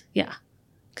breaks. Yeah.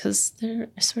 Because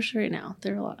especially right now,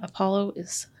 they're a lot. Apollo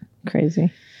is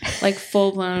crazy.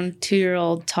 Full-blown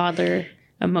 2-year-old toddler.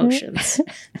 emotions.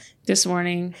 This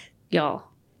morning, y'all,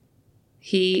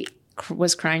 he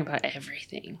was crying about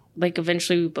everything. Like,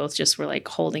 eventually we both just were like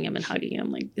holding him and hugging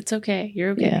him. Like, it's okay.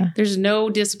 You're okay. Yeah. There's no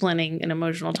disciplining an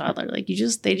emotional toddler. Like,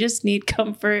 they just need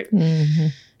comfort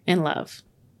and love.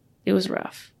 It was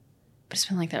rough, but it's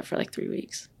been like that for like 3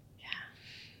 weeks.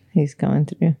 He's going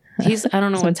through. I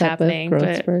don't know some what's type of happening, growth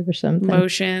but spurt or something.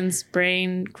 emotions,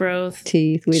 brain growth,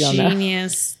 Teeth. We don't know.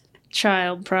 genius,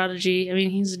 child prodigy. I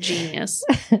mean, he's a genius.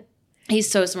 He's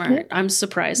so smart. I'm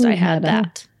surprised I had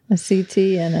that. A CT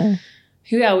and a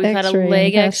Yeah, we've had a X-ray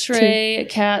leg in the past X-ray, a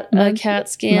CAT month or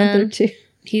scan. two.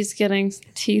 He's getting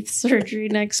teeth surgery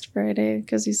next Friday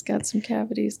because he's got some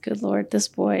cavities. Good Lord, this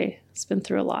boy has been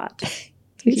through a lot.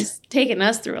 He's taken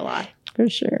us through a lot. For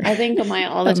sure. I think Amaya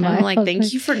all the time. I'm like,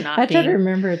 thank you for not being. I try to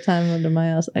remember a time when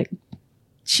Amaya was like,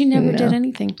 she never did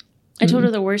anything. I told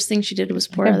her the worst thing she did was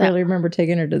pour I out that. barely remember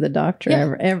taking her to the doctor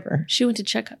ever. She went to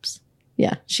checkups.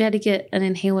 Yeah. She had to get an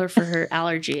inhaler for her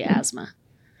allergy asthma.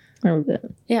 Remember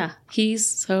that. Yeah.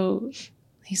 He's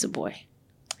a boy.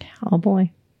 Oh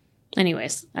boy.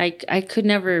 Anyways, I could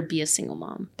never be a single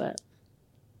mom, but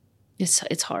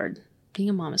it's hard. Being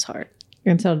a mom is hard.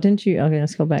 And so didn't you, okay,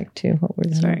 let's go back to what we're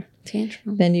doing. Sorry.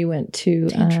 Tantrum. Then you went to,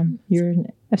 you were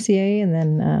in FCA and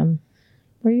then,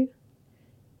 were you?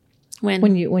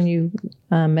 When you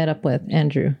met up with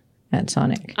Andrew at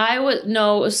Sonic.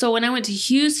 So when I went to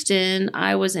Houston,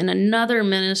 I was in another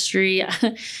ministry.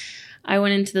 I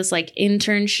went into this like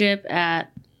internship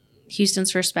at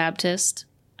Houston's First Baptist.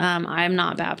 I'm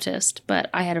not Baptist, but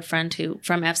I had a friend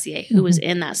from FCA who was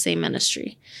in that same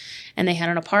ministry. And they had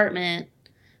an apartment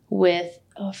with,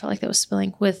 I felt like that was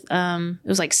spilling, with, it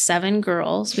was like 7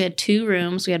 girls. We had 2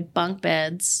 rooms. We had bunk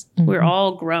beds. We were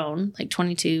all grown, like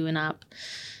 22 and up.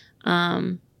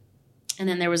 And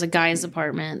then there was a guy's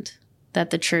apartment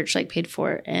that the church like paid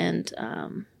for. And,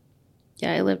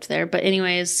 I lived there. But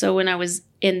anyways, so when I was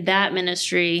in that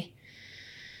ministry,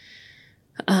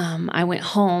 I went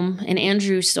home and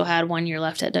Andrew still had 1 year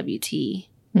left at WT.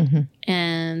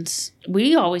 And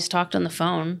we always talked on the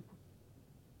phone.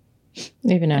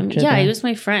 Even after he was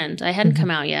my friend. I hadn't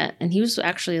come out yet. And he was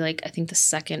actually like, I think the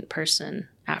second person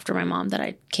after my mom that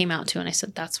I came out to. And I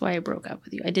said, that's why I broke up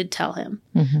with you. I did tell him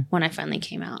when I finally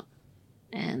came out.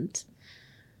 And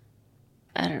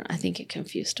I don't know. I think it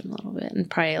confused him a little bit. And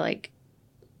probably like,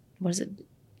 what is it?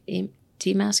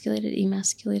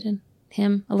 Emasculated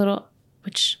him a little,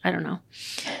 which I don't know.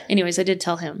 Anyways, I did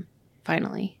tell him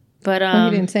finally. But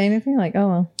he didn't say anything like, oh,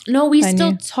 well. No, we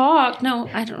still talked. No,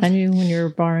 I don't. I knew when you were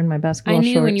borrowing my basketball shorts.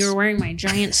 I knew when you were wearing my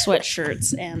giant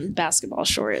sweatshirts and basketball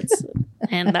shorts,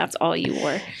 and that's all you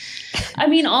wore. I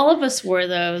mean, all of us wore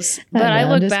those. But I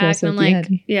look back and I'm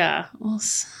like, yeah, well,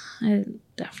 I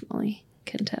definitely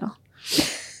can tell.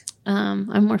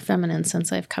 I'm more feminine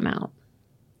since I've come out.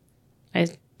 I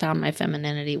found my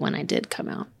femininity when I did come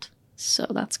out, so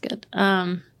that's good.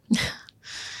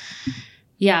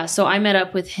 Yeah, so I met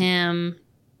up with him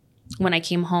when I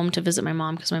came home to visit my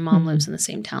mom because my mom lives in the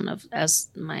same town as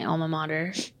my alma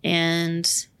mater, and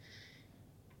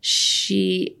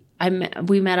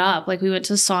we met up. Like we went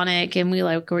to Sonic and we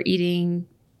like were eating,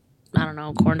 I don't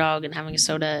know, corn dog and having a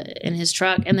soda in his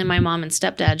truck, and then my mom and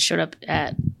stepdad showed up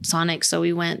at Sonic, so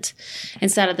we went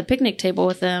and sat at the picnic table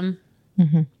with them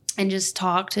and just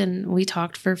talked, and we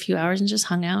talked for a few hours and just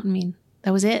hung out. I mean,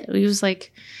 that was it. It was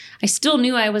like, I still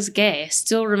knew I was gay. I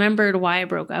still remembered why I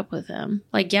broke up with him.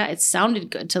 Like, yeah, it sounded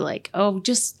good to like, oh,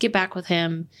 just get back with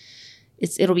him.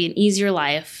 It'll be an easier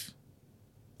life.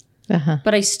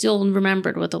 But I still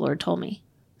remembered what the Lord told me.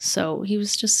 So he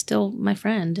was just still my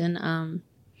friend. And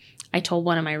I told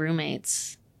one of my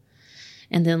roommates.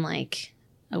 And then like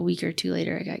a week or 2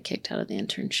 later, I got kicked out of the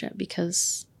internship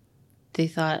because they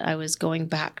thought I was going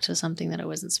back to something that I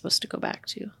wasn't supposed to go back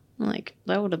to. I'm like,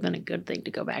 that would have been a good thing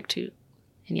to go back to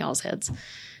in y'all's heads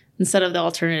instead of the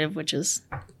alternative, which is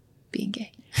being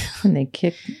gay. And they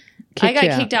I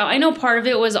got kicked out. I know part of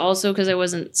it was also because I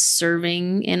wasn't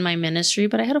serving in my ministry,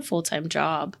 but I had a full-time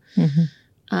job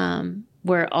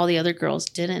where all the other girls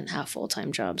didn't have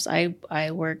full-time jobs.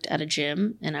 I worked at a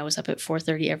gym and I was up at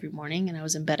 4:30 every morning and I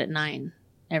was in bed at 9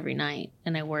 every night.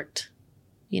 And I worked,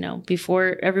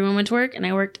 before everyone went to work and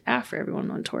I worked after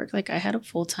everyone went to work. Like I had a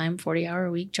full-time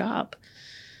 40-hour-a-week job.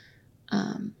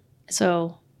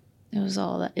 So it was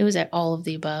all that. It was at all of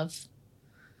the above.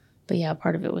 But yeah,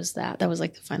 part of it was that. That was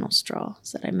like the final straw.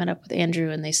 So that I met up with Andrew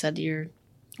and they said, you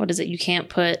can't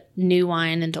put new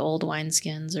wine into old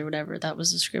wineskins or whatever. That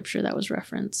was the scripture that was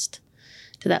referenced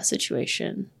to that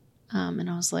situation. And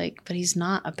I was like, but he's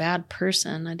not a bad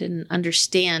person. I didn't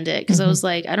understand it because I was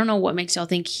like, I don't know what makes y'all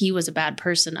think he was a bad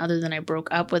person other than I broke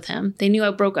up with him. They knew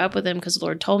I broke up with him because the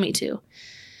Lord told me to.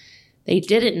 They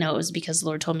didn't know it was because the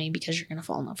Lord told me because you're going to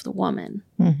fall in love with a woman.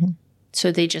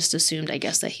 So they just assumed, I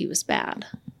guess, that he was bad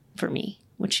for me,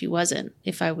 which he wasn't.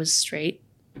 If I was straight,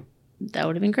 that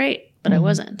would have been great, but I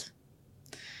wasn't.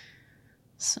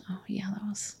 So yeah,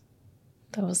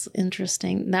 that was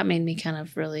interesting. That made me kind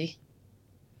of really,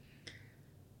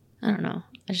 I don't know.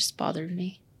 It just bothered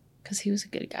me because he was a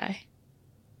good guy.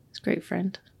 He's a great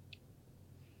friend.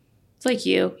 It's like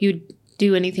you'd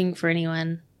do anything for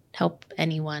anyone, help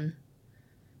anyone.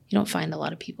 You don't find a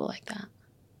lot of people like that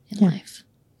in life.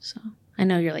 So I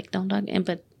know you're like, don't dog in,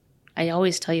 but I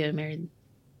always tell you I married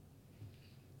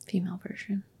female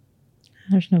version.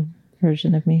 There's no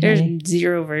version of me. There's honey.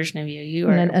 zero version of you. You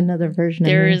are another version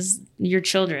there of me. is your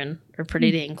children are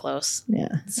pretty dang close.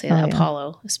 Yeah. Say that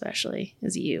Apollo especially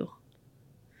is you.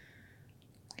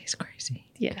 He's crazy.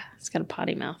 Yeah. He's got a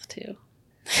potty mouth too.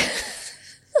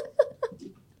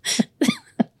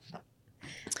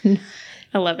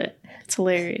 I love it. It's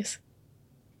hilarious.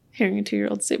 Hearing a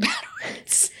 2-year-old say bad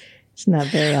words. It's not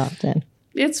very often.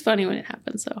 It's funny when it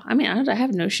happens though. I mean, I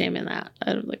have no shame in that.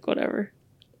 I'm like, whatever.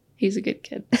 He's a good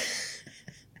kid.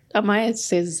 Maya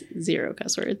says 0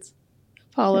 cuss words.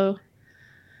 Apollo,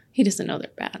 he doesn't know they're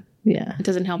bad. Yeah. It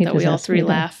doesn't help that we all 3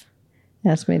 laugh.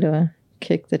 Asked me to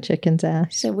kick the chicken's ass.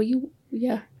 He said, will you,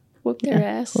 whoop their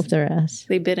ass. Whoop their ass.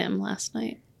 They bit him last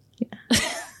night. Yeah.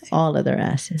 All of their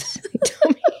asses. He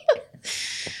told me.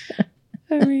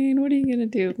 I mean, what are you going to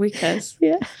do? We cuss.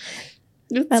 Yeah.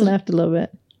 I laughed a little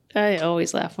bit. I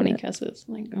always laugh when he cusses.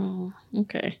 I'm like, oh,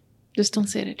 okay. Just don't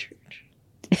say it at church.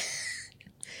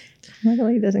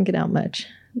 Luckily, he doesn't get out much.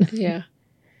 Yeah.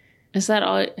 Is that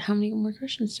all? How many more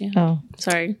questions do you have? Oh.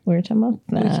 Sorry. We were talking about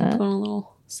We that. keep going a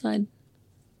little side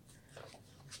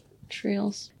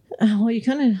trails. Well, you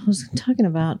kind of was talking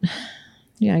about,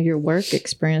 your work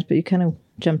experience, but you kind of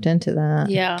jumped into that.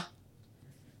 Yeah.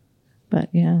 But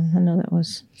yeah, I know that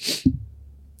was.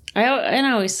 I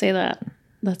always say that.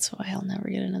 That's why I'll never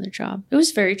get another job. It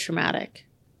was very traumatic.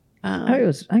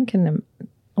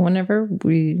 Whenever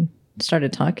we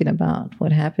started talking about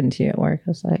what happened to you at work, I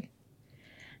was like,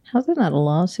 how's that not a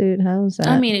lawsuit? How's that?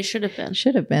 I mean, it should have been.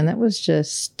 Should have been. That was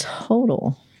just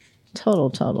total.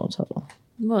 Well,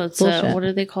 it's what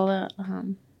do they call that?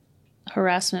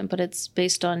 Harassment, but it's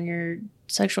based on your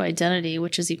sexual identity,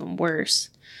 which is even worse.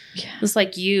 Yeah. It's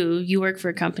like you work for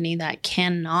a company that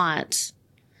cannot,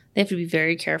 they have to be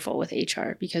very careful with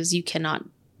HR because you cannot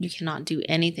do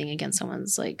anything against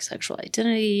someone's like sexual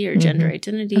identity or gender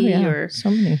identity or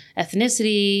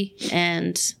ethnicity.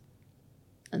 And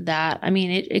that, I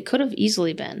mean, it could have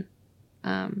easily been,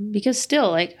 because still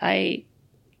like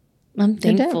I'm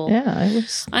thankful.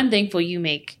 I'm thankful you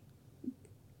make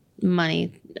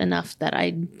money enough that I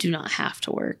do not have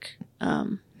to work.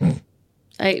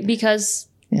 Because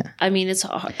I mean, it's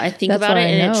hard. I think about it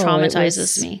and it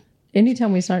traumatizes me.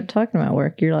 Anytime we start talking about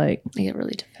work, you're like, I get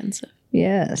really defensive.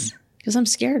 Yes. Because I'm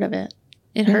scared of it.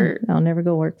 It hurt. I'll never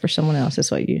go work for someone else. That's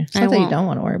what you. It's not that you don't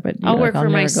want to work, but I'll work for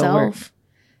myself.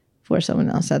 For someone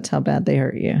else. That's how bad they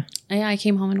hurt you. Yeah, I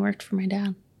came home and worked for my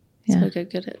dad. So I got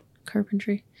good at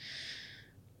carpentry.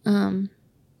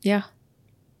 Yeah.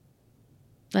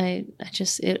 I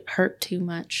just, it hurt too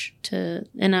much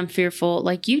and I'm fearful.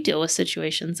 Like you deal with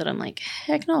situations that I'm like,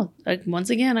 heck no. Like, once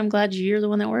again, I'm glad you're the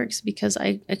one that works because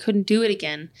I couldn't do it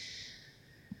again.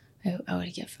 I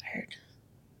would get fired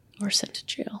or sent to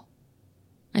jail.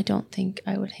 I don't think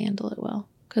I would handle it well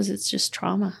because it's just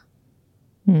trauma.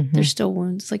 There's still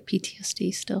wounds, like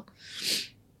PTSD still.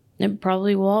 It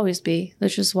probably will always be.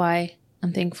 That's just why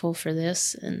I'm thankful for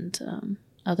this and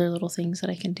other little things that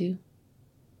I can do.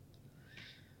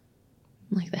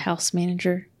 Like the house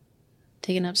manager,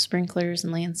 taking up sprinklers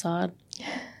and laying sod,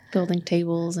 building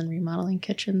tables and remodeling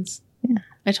kitchens. Yeah.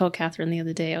 I told Catherine the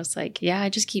other day, I was like, yeah, I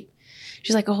just keep,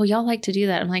 she's like, oh, y'all like to do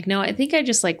that. I'm like, no, I think I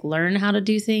just like learn how to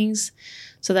do things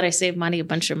so that I save money, a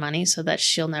bunch of money, so that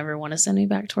she'll never want to send me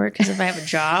back to work. Because if I have a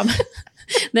job,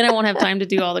 then I won't have time to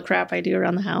do all the crap I do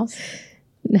around the house.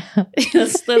 No.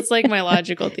 That's like my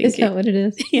logical thinking. Is that what it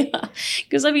is? Yeah.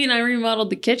 Because I mean, I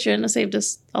remodeled the kitchen. It saved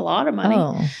us a lot of money.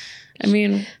 Oh. I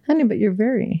mean, honey, but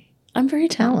I'm very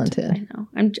talented. I know.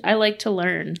 I like to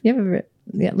learn.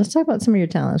 Let's talk about some of your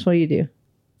talents. What do you do?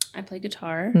 I play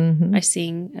guitar. I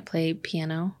sing. I play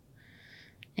piano,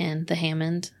 and the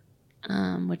Hammond,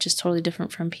 which is totally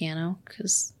different from piano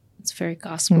because it's very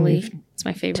gospel-y. It's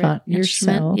my favorite instrument.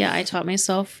 Yourself. Yeah, I taught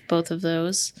myself both of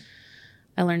those.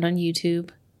 I learned on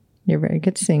YouTube. You're a very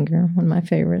good singer. One of my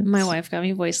favorites. My wife got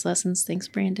me voice lessons. Thanks,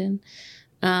 Brandon.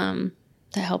 That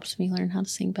helped me learn how to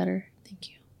sing better. Thank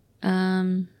you.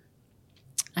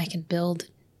 I can build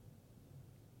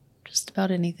just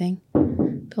about anything.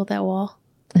 Build that wall.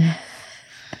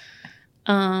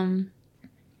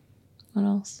 What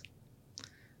else?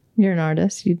 You're an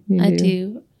artist. You I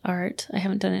do art. I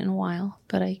haven't done it in a while,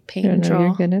 but I paint and draw.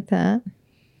 You're good at that.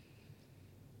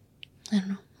 I don't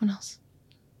know. What else?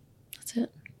 That's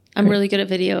it. I'm really good at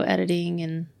video editing,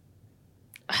 and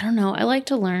I don't know. I like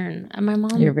to learn. And my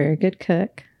mom... You're a very good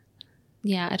cook.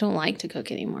 Yeah, I don't like to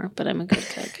cook anymore, but I'm a good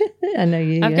cook. I know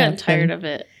you. I've gotten tired of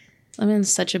it. I'm in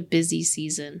such a busy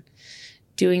season.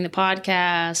 Doing the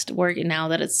podcast, working now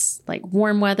that it's like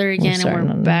warm weather again, and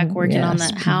we're back working on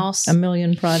that house. A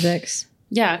million projects.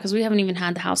 Yeah, because we haven't even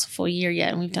had the house a full year yet,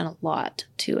 and we've done a lot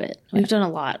to it. We've done a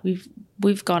lot.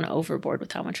 We've gone overboard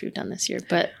with how much we've done this year,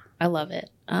 but I love it.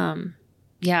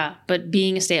 Yeah, but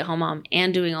being a stay-at-home mom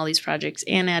and doing all these projects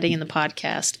and adding in the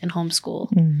podcast and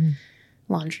homeschool,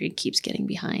 laundry keeps getting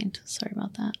behind. Sorry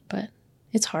about that, but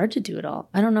it's hard to do it all.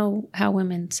 I don't know how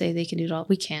women say they can do it all.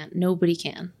 We can't. Nobody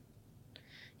can.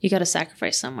 You got to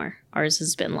sacrifice somewhere. Ours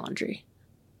has been laundry.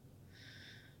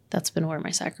 That's been where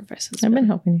my sacrifice has I've been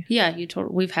helping you. Yeah,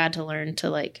 we've had to learn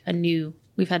to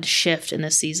we've had to shift in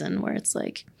this season where it's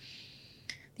like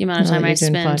the amount of time I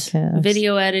spend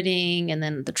video editing, and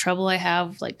then the trouble I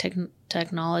have like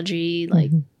technology, like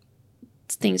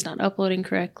things not uploading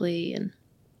correctly, and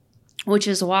which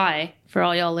is why for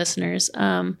all y'all listeners,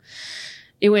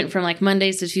 it went from like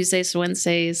Mondays to Tuesdays to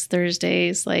Wednesdays,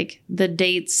 Thursdays. Like the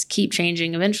dates keep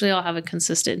changing. Eventually I'll have a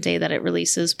consistent day that it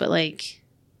releases, but like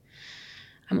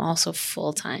I'm also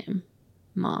full-time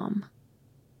mom,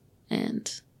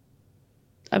 and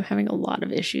I'm having a lot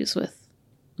of issues with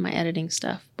my editing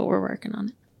stuff, but we're working on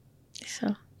it.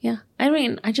 So yeah, I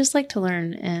mean, I just like to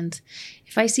learn. And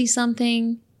if I see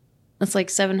something that's like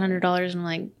 $700, I'm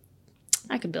like,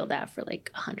 I could build that for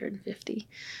like $150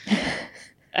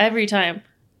 every time.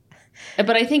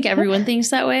 But I think everyone thinks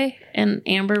that way. And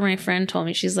Amber, my friend, told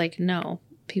me, she's like, no,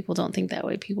 people don't think that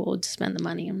way. People would spend the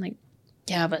money. I'm like,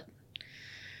 yeah, but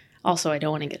also I don't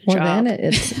want to get a job. Then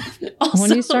it's also,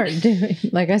 when you start doing,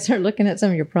 like I start looking at some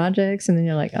of your projects, and then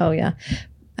you're like, oh yeah,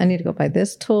 I need to go buy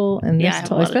this tool and this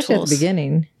tool, especially at the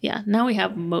beginning. Yeah, now we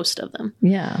have most of them.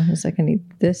 Yeah, it's like I need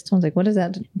this tool. It's like, what does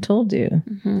that tool do?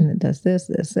 And it does this,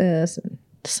 and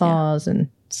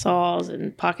saws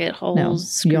and pocket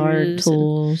holes, screws, yard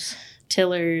tools,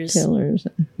 tillers.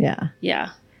 Yeah.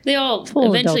 They all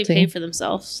eventually pay for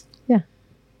themselves. Yeah.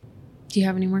 Do you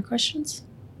have any more questions?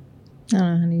 I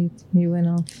don't know, honey. You went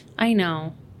off. I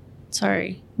know.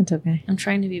 Sorry. It's okay. I'm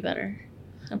trying to be better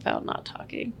about not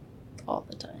talking all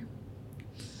the time.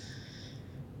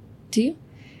 Do you?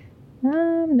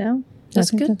 No.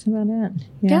 That's good. That's about it.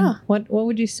 Yeah. What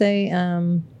would you say?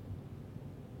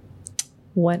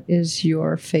 What is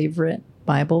your favorite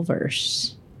Bible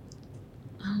verse?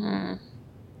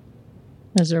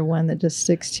 Is there one that just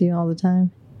sticks to you all the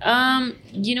time?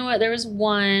 You know what? There was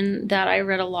one that I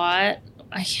read a lot.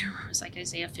 I can't remember. It was like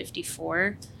Isaiah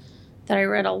 54 that I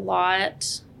read a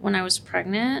lot when I was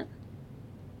pregnant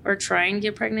or trying to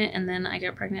get pregnant, and then I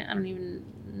got pregnant. I don't even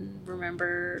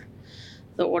remember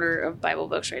the order of Bible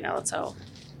books right now. That's how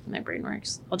my brain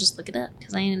works. I'll just look it up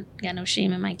because I ain't got no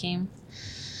shame in my game.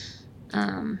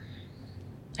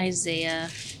 Isaiah,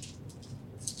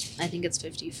 I think it's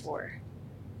 54.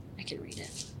 I can read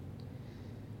it.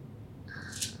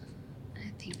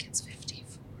 I think it's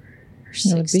 54 or 60.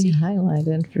 It would be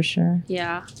highlighted for sure.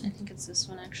 Yeah, I think it's this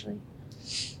one actually.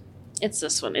 It's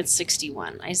this one. It's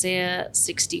 61. Isaiah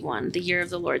 61, the year of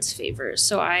the Lord's favor.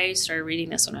 So I started reading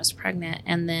this when I was pregnant,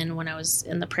 and then when I was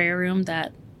in the prayer room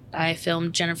that I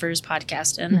filmed Jennifer's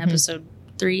podcast in, episode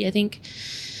 3, I think.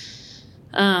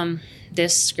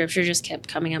 This scripture just kept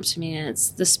coming up to me, and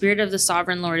it's, the Spirit of the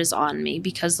Sovereign Lord is on me,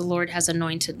 because the Lord has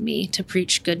anointed me to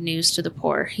preach good news to the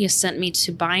poor. He has sent me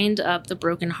to bind up the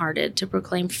brokenhearted, to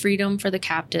proclaim freedom for the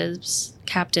captives,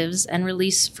 and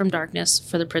release from darkness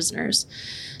for the prisoners,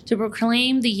 to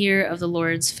proclaim the year of the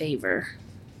Lord's favor.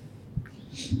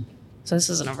 So this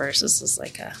isn't a verse, this is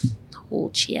like a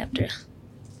whole chapter.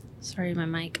 Sorry, my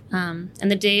mic. And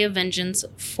the day of vengeance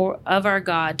of our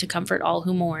God, to comfort all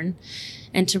who mourn,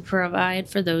 and to provide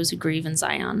for those who grieve in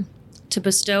Zion, to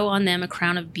bestow on them a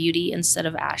crown of beauty instead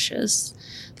of ashes,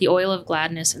 the oil of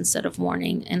gladness instead of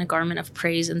mourning, and a garment of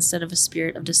praise instead of a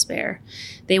spirit of despair.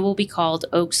 They will be called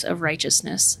oaks of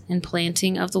righteousness, and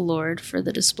planting of the Lord for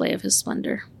the display of his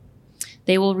splendor.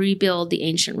 They will rebuild the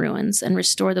ancient ruins and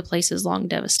restore the places long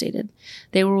devastated.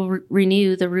 They will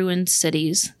renew the ruined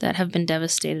cities that have been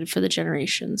devastated for the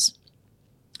generations.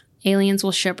 Aliens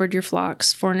will shepherd your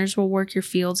flocks. Foreigners will work your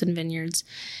fields and vineyards,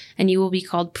 and you will be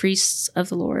called priests of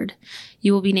the Lord.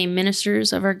 You will be named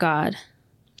ministers of our God.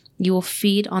 You will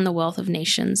feed on the wealth of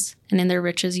nations, and in their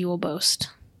riches you will boast.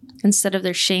 Instead of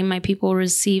their shame, my people will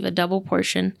receive a double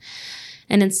portion,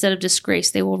 and instead of disgrace,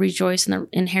 they will rejoice in the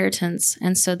inheritance,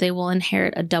 and so they will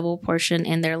inherit a double portion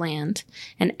in their land,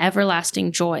 and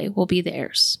everlasting joy will be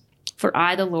theirs. For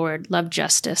I, the Lord, love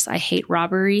justice. I hate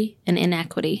robbery and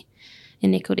iniquity.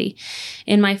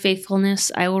 In my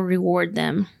faithfulness, I will reward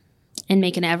them and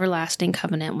make an everlasting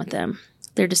covenant with them.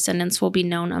 Their descendants will be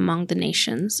known among the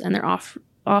nations, and their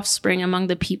offspring among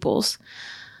the peoples.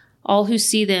 All who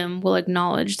see them will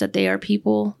acknowledge that they are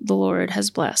people the Lord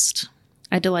has blessed.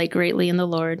 I delight greatly in the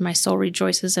Lord. My soul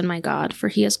rejoices in my God, for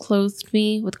he has clothed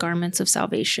me with garments of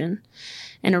salvation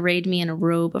and arrayed me in a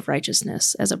robe of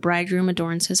righteousness, as a bridegroom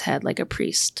adorns his head like a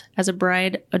priest, as a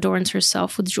bride adorns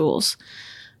herself with jewels.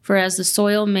 For as the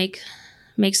soil makes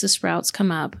the sprouts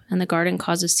come up, and the garden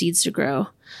causes seeds to grow,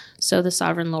 so the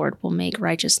sovereign Lord will make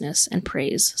righteousness and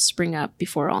praise spring up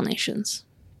before all nations.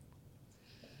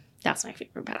 That's my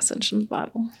favorite passage in the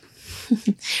Bible.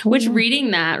 Which,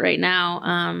 reading that right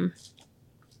now...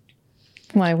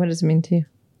 Why? What does it mean to you?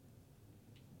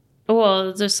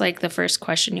 Well, just like the first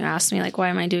question you asked me, like, why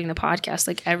am I doing the podcast?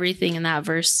 Like, everything in that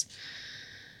verse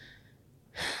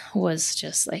was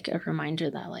just like a reminder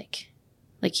that like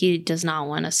he does not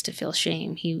want us to feel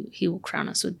shame. He will crown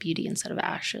us with beauty instead of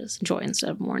ashes, joy instead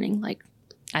of mourning. Like,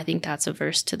 I think that's a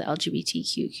verse to the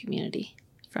LGBTQ community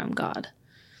from God.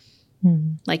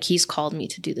 Mm-hmm. Like, he's called me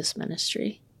to do this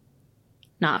ministry,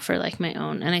 not for like my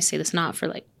own. And I say this not for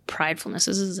like pridefulness.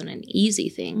 This isn't an easy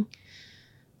thing.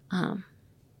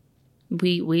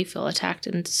 We feel attacked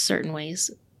in certain ways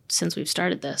since we've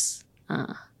started this,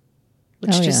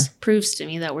 which just proves to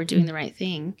me that we're doing the right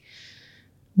thing.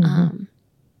 Mm-hmm.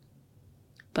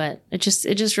 But it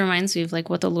just reminds me of like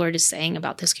what the Lord is saying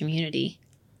about this community.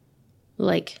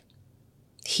 Like,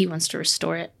 he wants to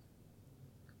restore it.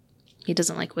 He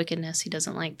doesn't like wickedness. He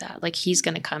doesn't like that. Like, he's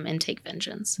going to come and take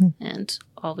vengeance. Mm-hmm. And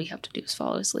all we have to do is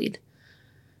follow his lead.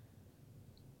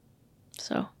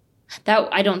 So that,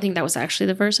 I don't think that was actually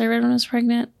the verse I read when I was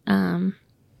pregnant. But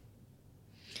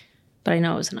I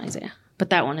know it was in Isaiah.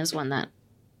 But that one is one that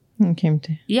came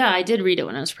to. Yeah, I did read it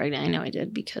when I was pregnant. I know I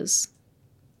did, because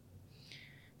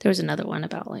there was another one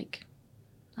about like,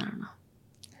 I don't know,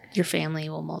 your family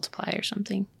will multiply or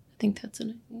something. I think that's in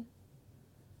it. Yeah.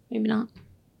 Maybe not.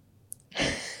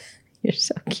 You're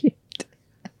so cute.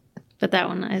 But that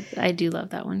one, I do love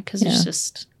that one, because it's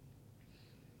just,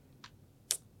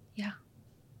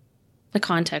 the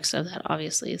context of that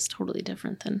obviously is totally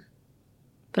different than,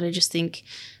 but I just think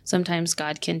sometimes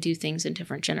God can do things in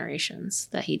different generations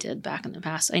that he did back in the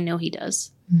past. I know he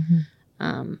does.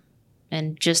 Mm-hmm.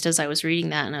 And just as I was reading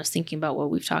that and I was thinking about what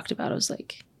we've talked about, I was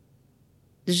like,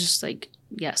 it's just like,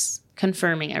 yes,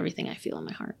 confirming everything I feel in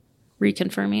my heart,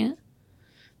 reconfirming it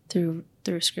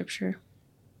through scripture.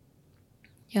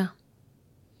 Yeah.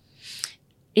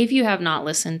 If you have not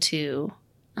listened to,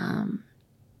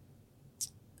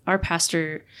 our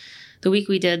pastor, the week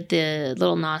we did the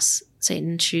Little Nas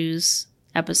Satan Shoes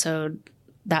episode,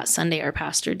 that Sunday, our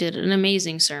pastor did an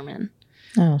amazing sermon.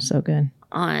 Oh, so good.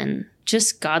 On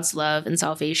just God's love and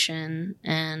salvation,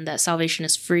 and that salvation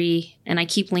is free. And I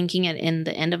keep linking it in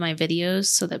the end of my videos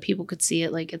so that people could see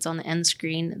it, like it's on the end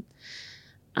screen.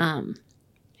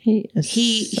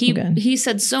 He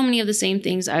said so many of the same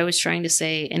things I was trying to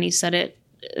say, and he said it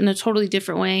in a totally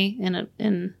different way.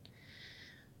 And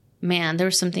man, there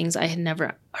were some things I had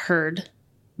never heard.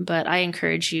 But I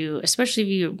encourage you, especially if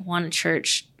you want a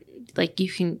church, like you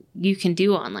can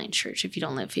do online church if you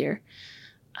don't live here.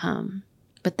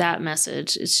 But that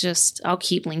message, it's just, I'll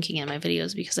keep linking in my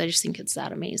videos because I just think it's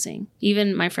that amazing.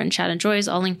 Even my friend Chad and Joy's,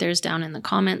 I'll link theirs down in the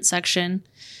comment section,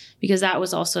 because that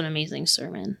was also an amazing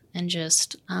sermon. And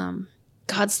just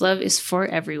God's love is for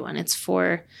everyone. It's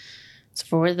for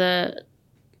the,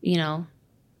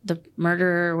 the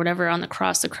murderer or whatever on the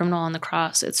cross, the criminal on the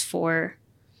cross. It's for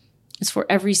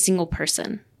every single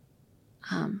person.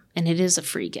 And it is a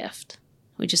free gift.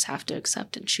 We just have to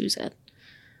accept and choose it.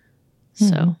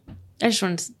 So I just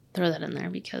wanted to throw that in there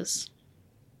because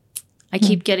I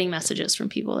keep getting messages from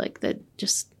people like that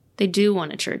just, they do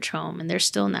want a church home and they're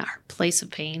still in that place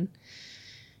of pain.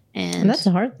 And that's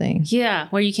a hard thing. Yeah.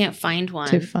 Where you can't find one.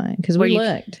 To find. Because we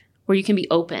looked. Where you can be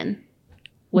open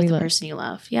with the person you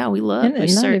love. Yeah, we looked. And we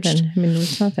searched.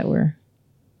 It's not that we're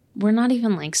not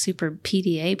even like super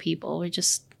PDA people. We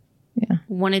just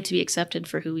wanted to be accepted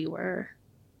for who we were.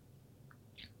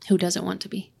 Who doesn't want to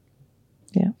be?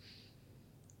 Yeah.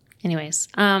 Anyways,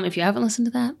 if you haven't listened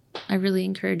to that, I really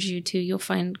encourage you to. You'll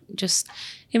find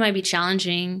it might be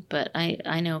challenging, but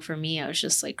I know for me, I was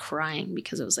just like crying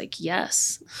because it was like,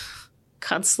 yes,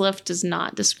 God's love does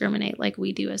not discriminate like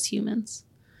we do as humans.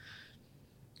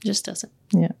 It just doesn't.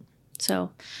 Yeah.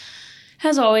 So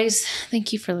as always,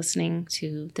 thank you for listening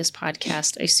to this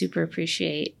podcast. I super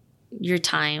appreciate your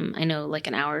time. I know like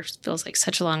an hour feels like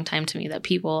such a long time to me that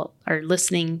people are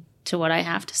listening to what I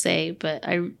have to say, but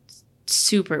I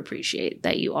super appreciate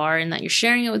that you are and that you're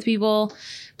sharing it with people.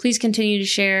 Please continue to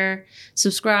share,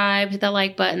 subscribe, hit that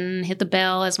like button, hit the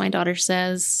bell, as my daughter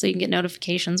says, so you can get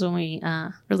notifications when we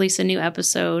release a new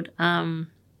episode. I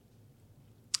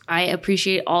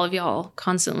appreciate all of y'all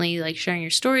constantly like sharing your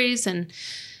stories and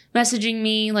messaging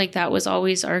me. Like that was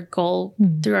always our goal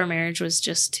through our marriage, was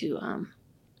just to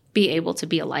be able to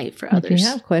be a light for others. If you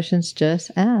have questions,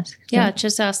 just ask. Yeah,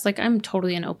 just ask. Like I'm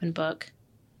totally an open book.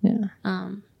 Yeah.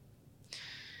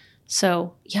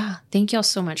 So yeah, thank y'all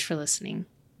so much for listening.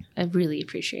 I really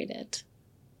appreciate it.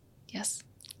 Yes.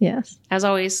 Yes. As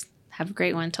always, have a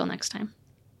great one. Until next time.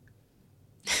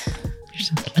 You're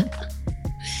so cute.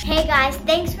 Hey guys,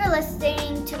 thanks for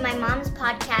listening to my mom's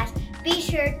podcast. Be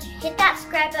sure to hit that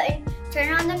subscribe button,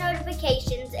 turn on the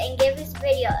notifications, and give this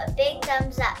video a big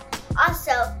thumbs up.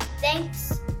 Also,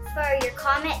 thanks for your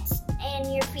comments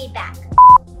and your feedback.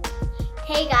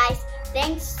 Hey guys,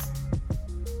 thanks.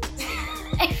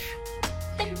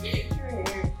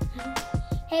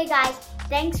 Hey guys,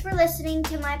 thanks for listening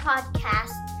to my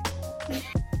podcast.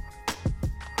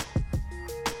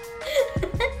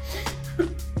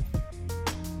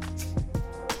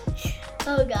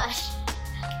 Oh gosh.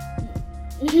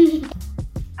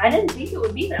 I didn't think it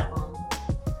would be that long.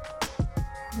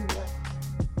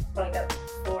 But I got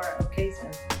 4 okays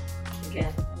in.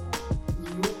 Again,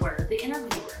 you were the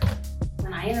interviewer.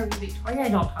 When I interview Victoria, I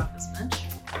don't talk as much.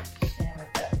 Damn it,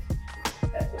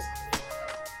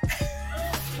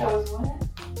 that was what?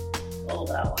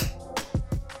 Old hour.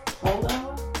 Old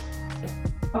hour?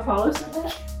 Apollo said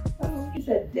that? Oh, he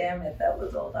said, damn it, that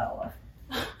was old hour.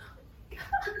 I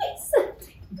said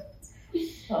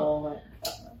Oh, my.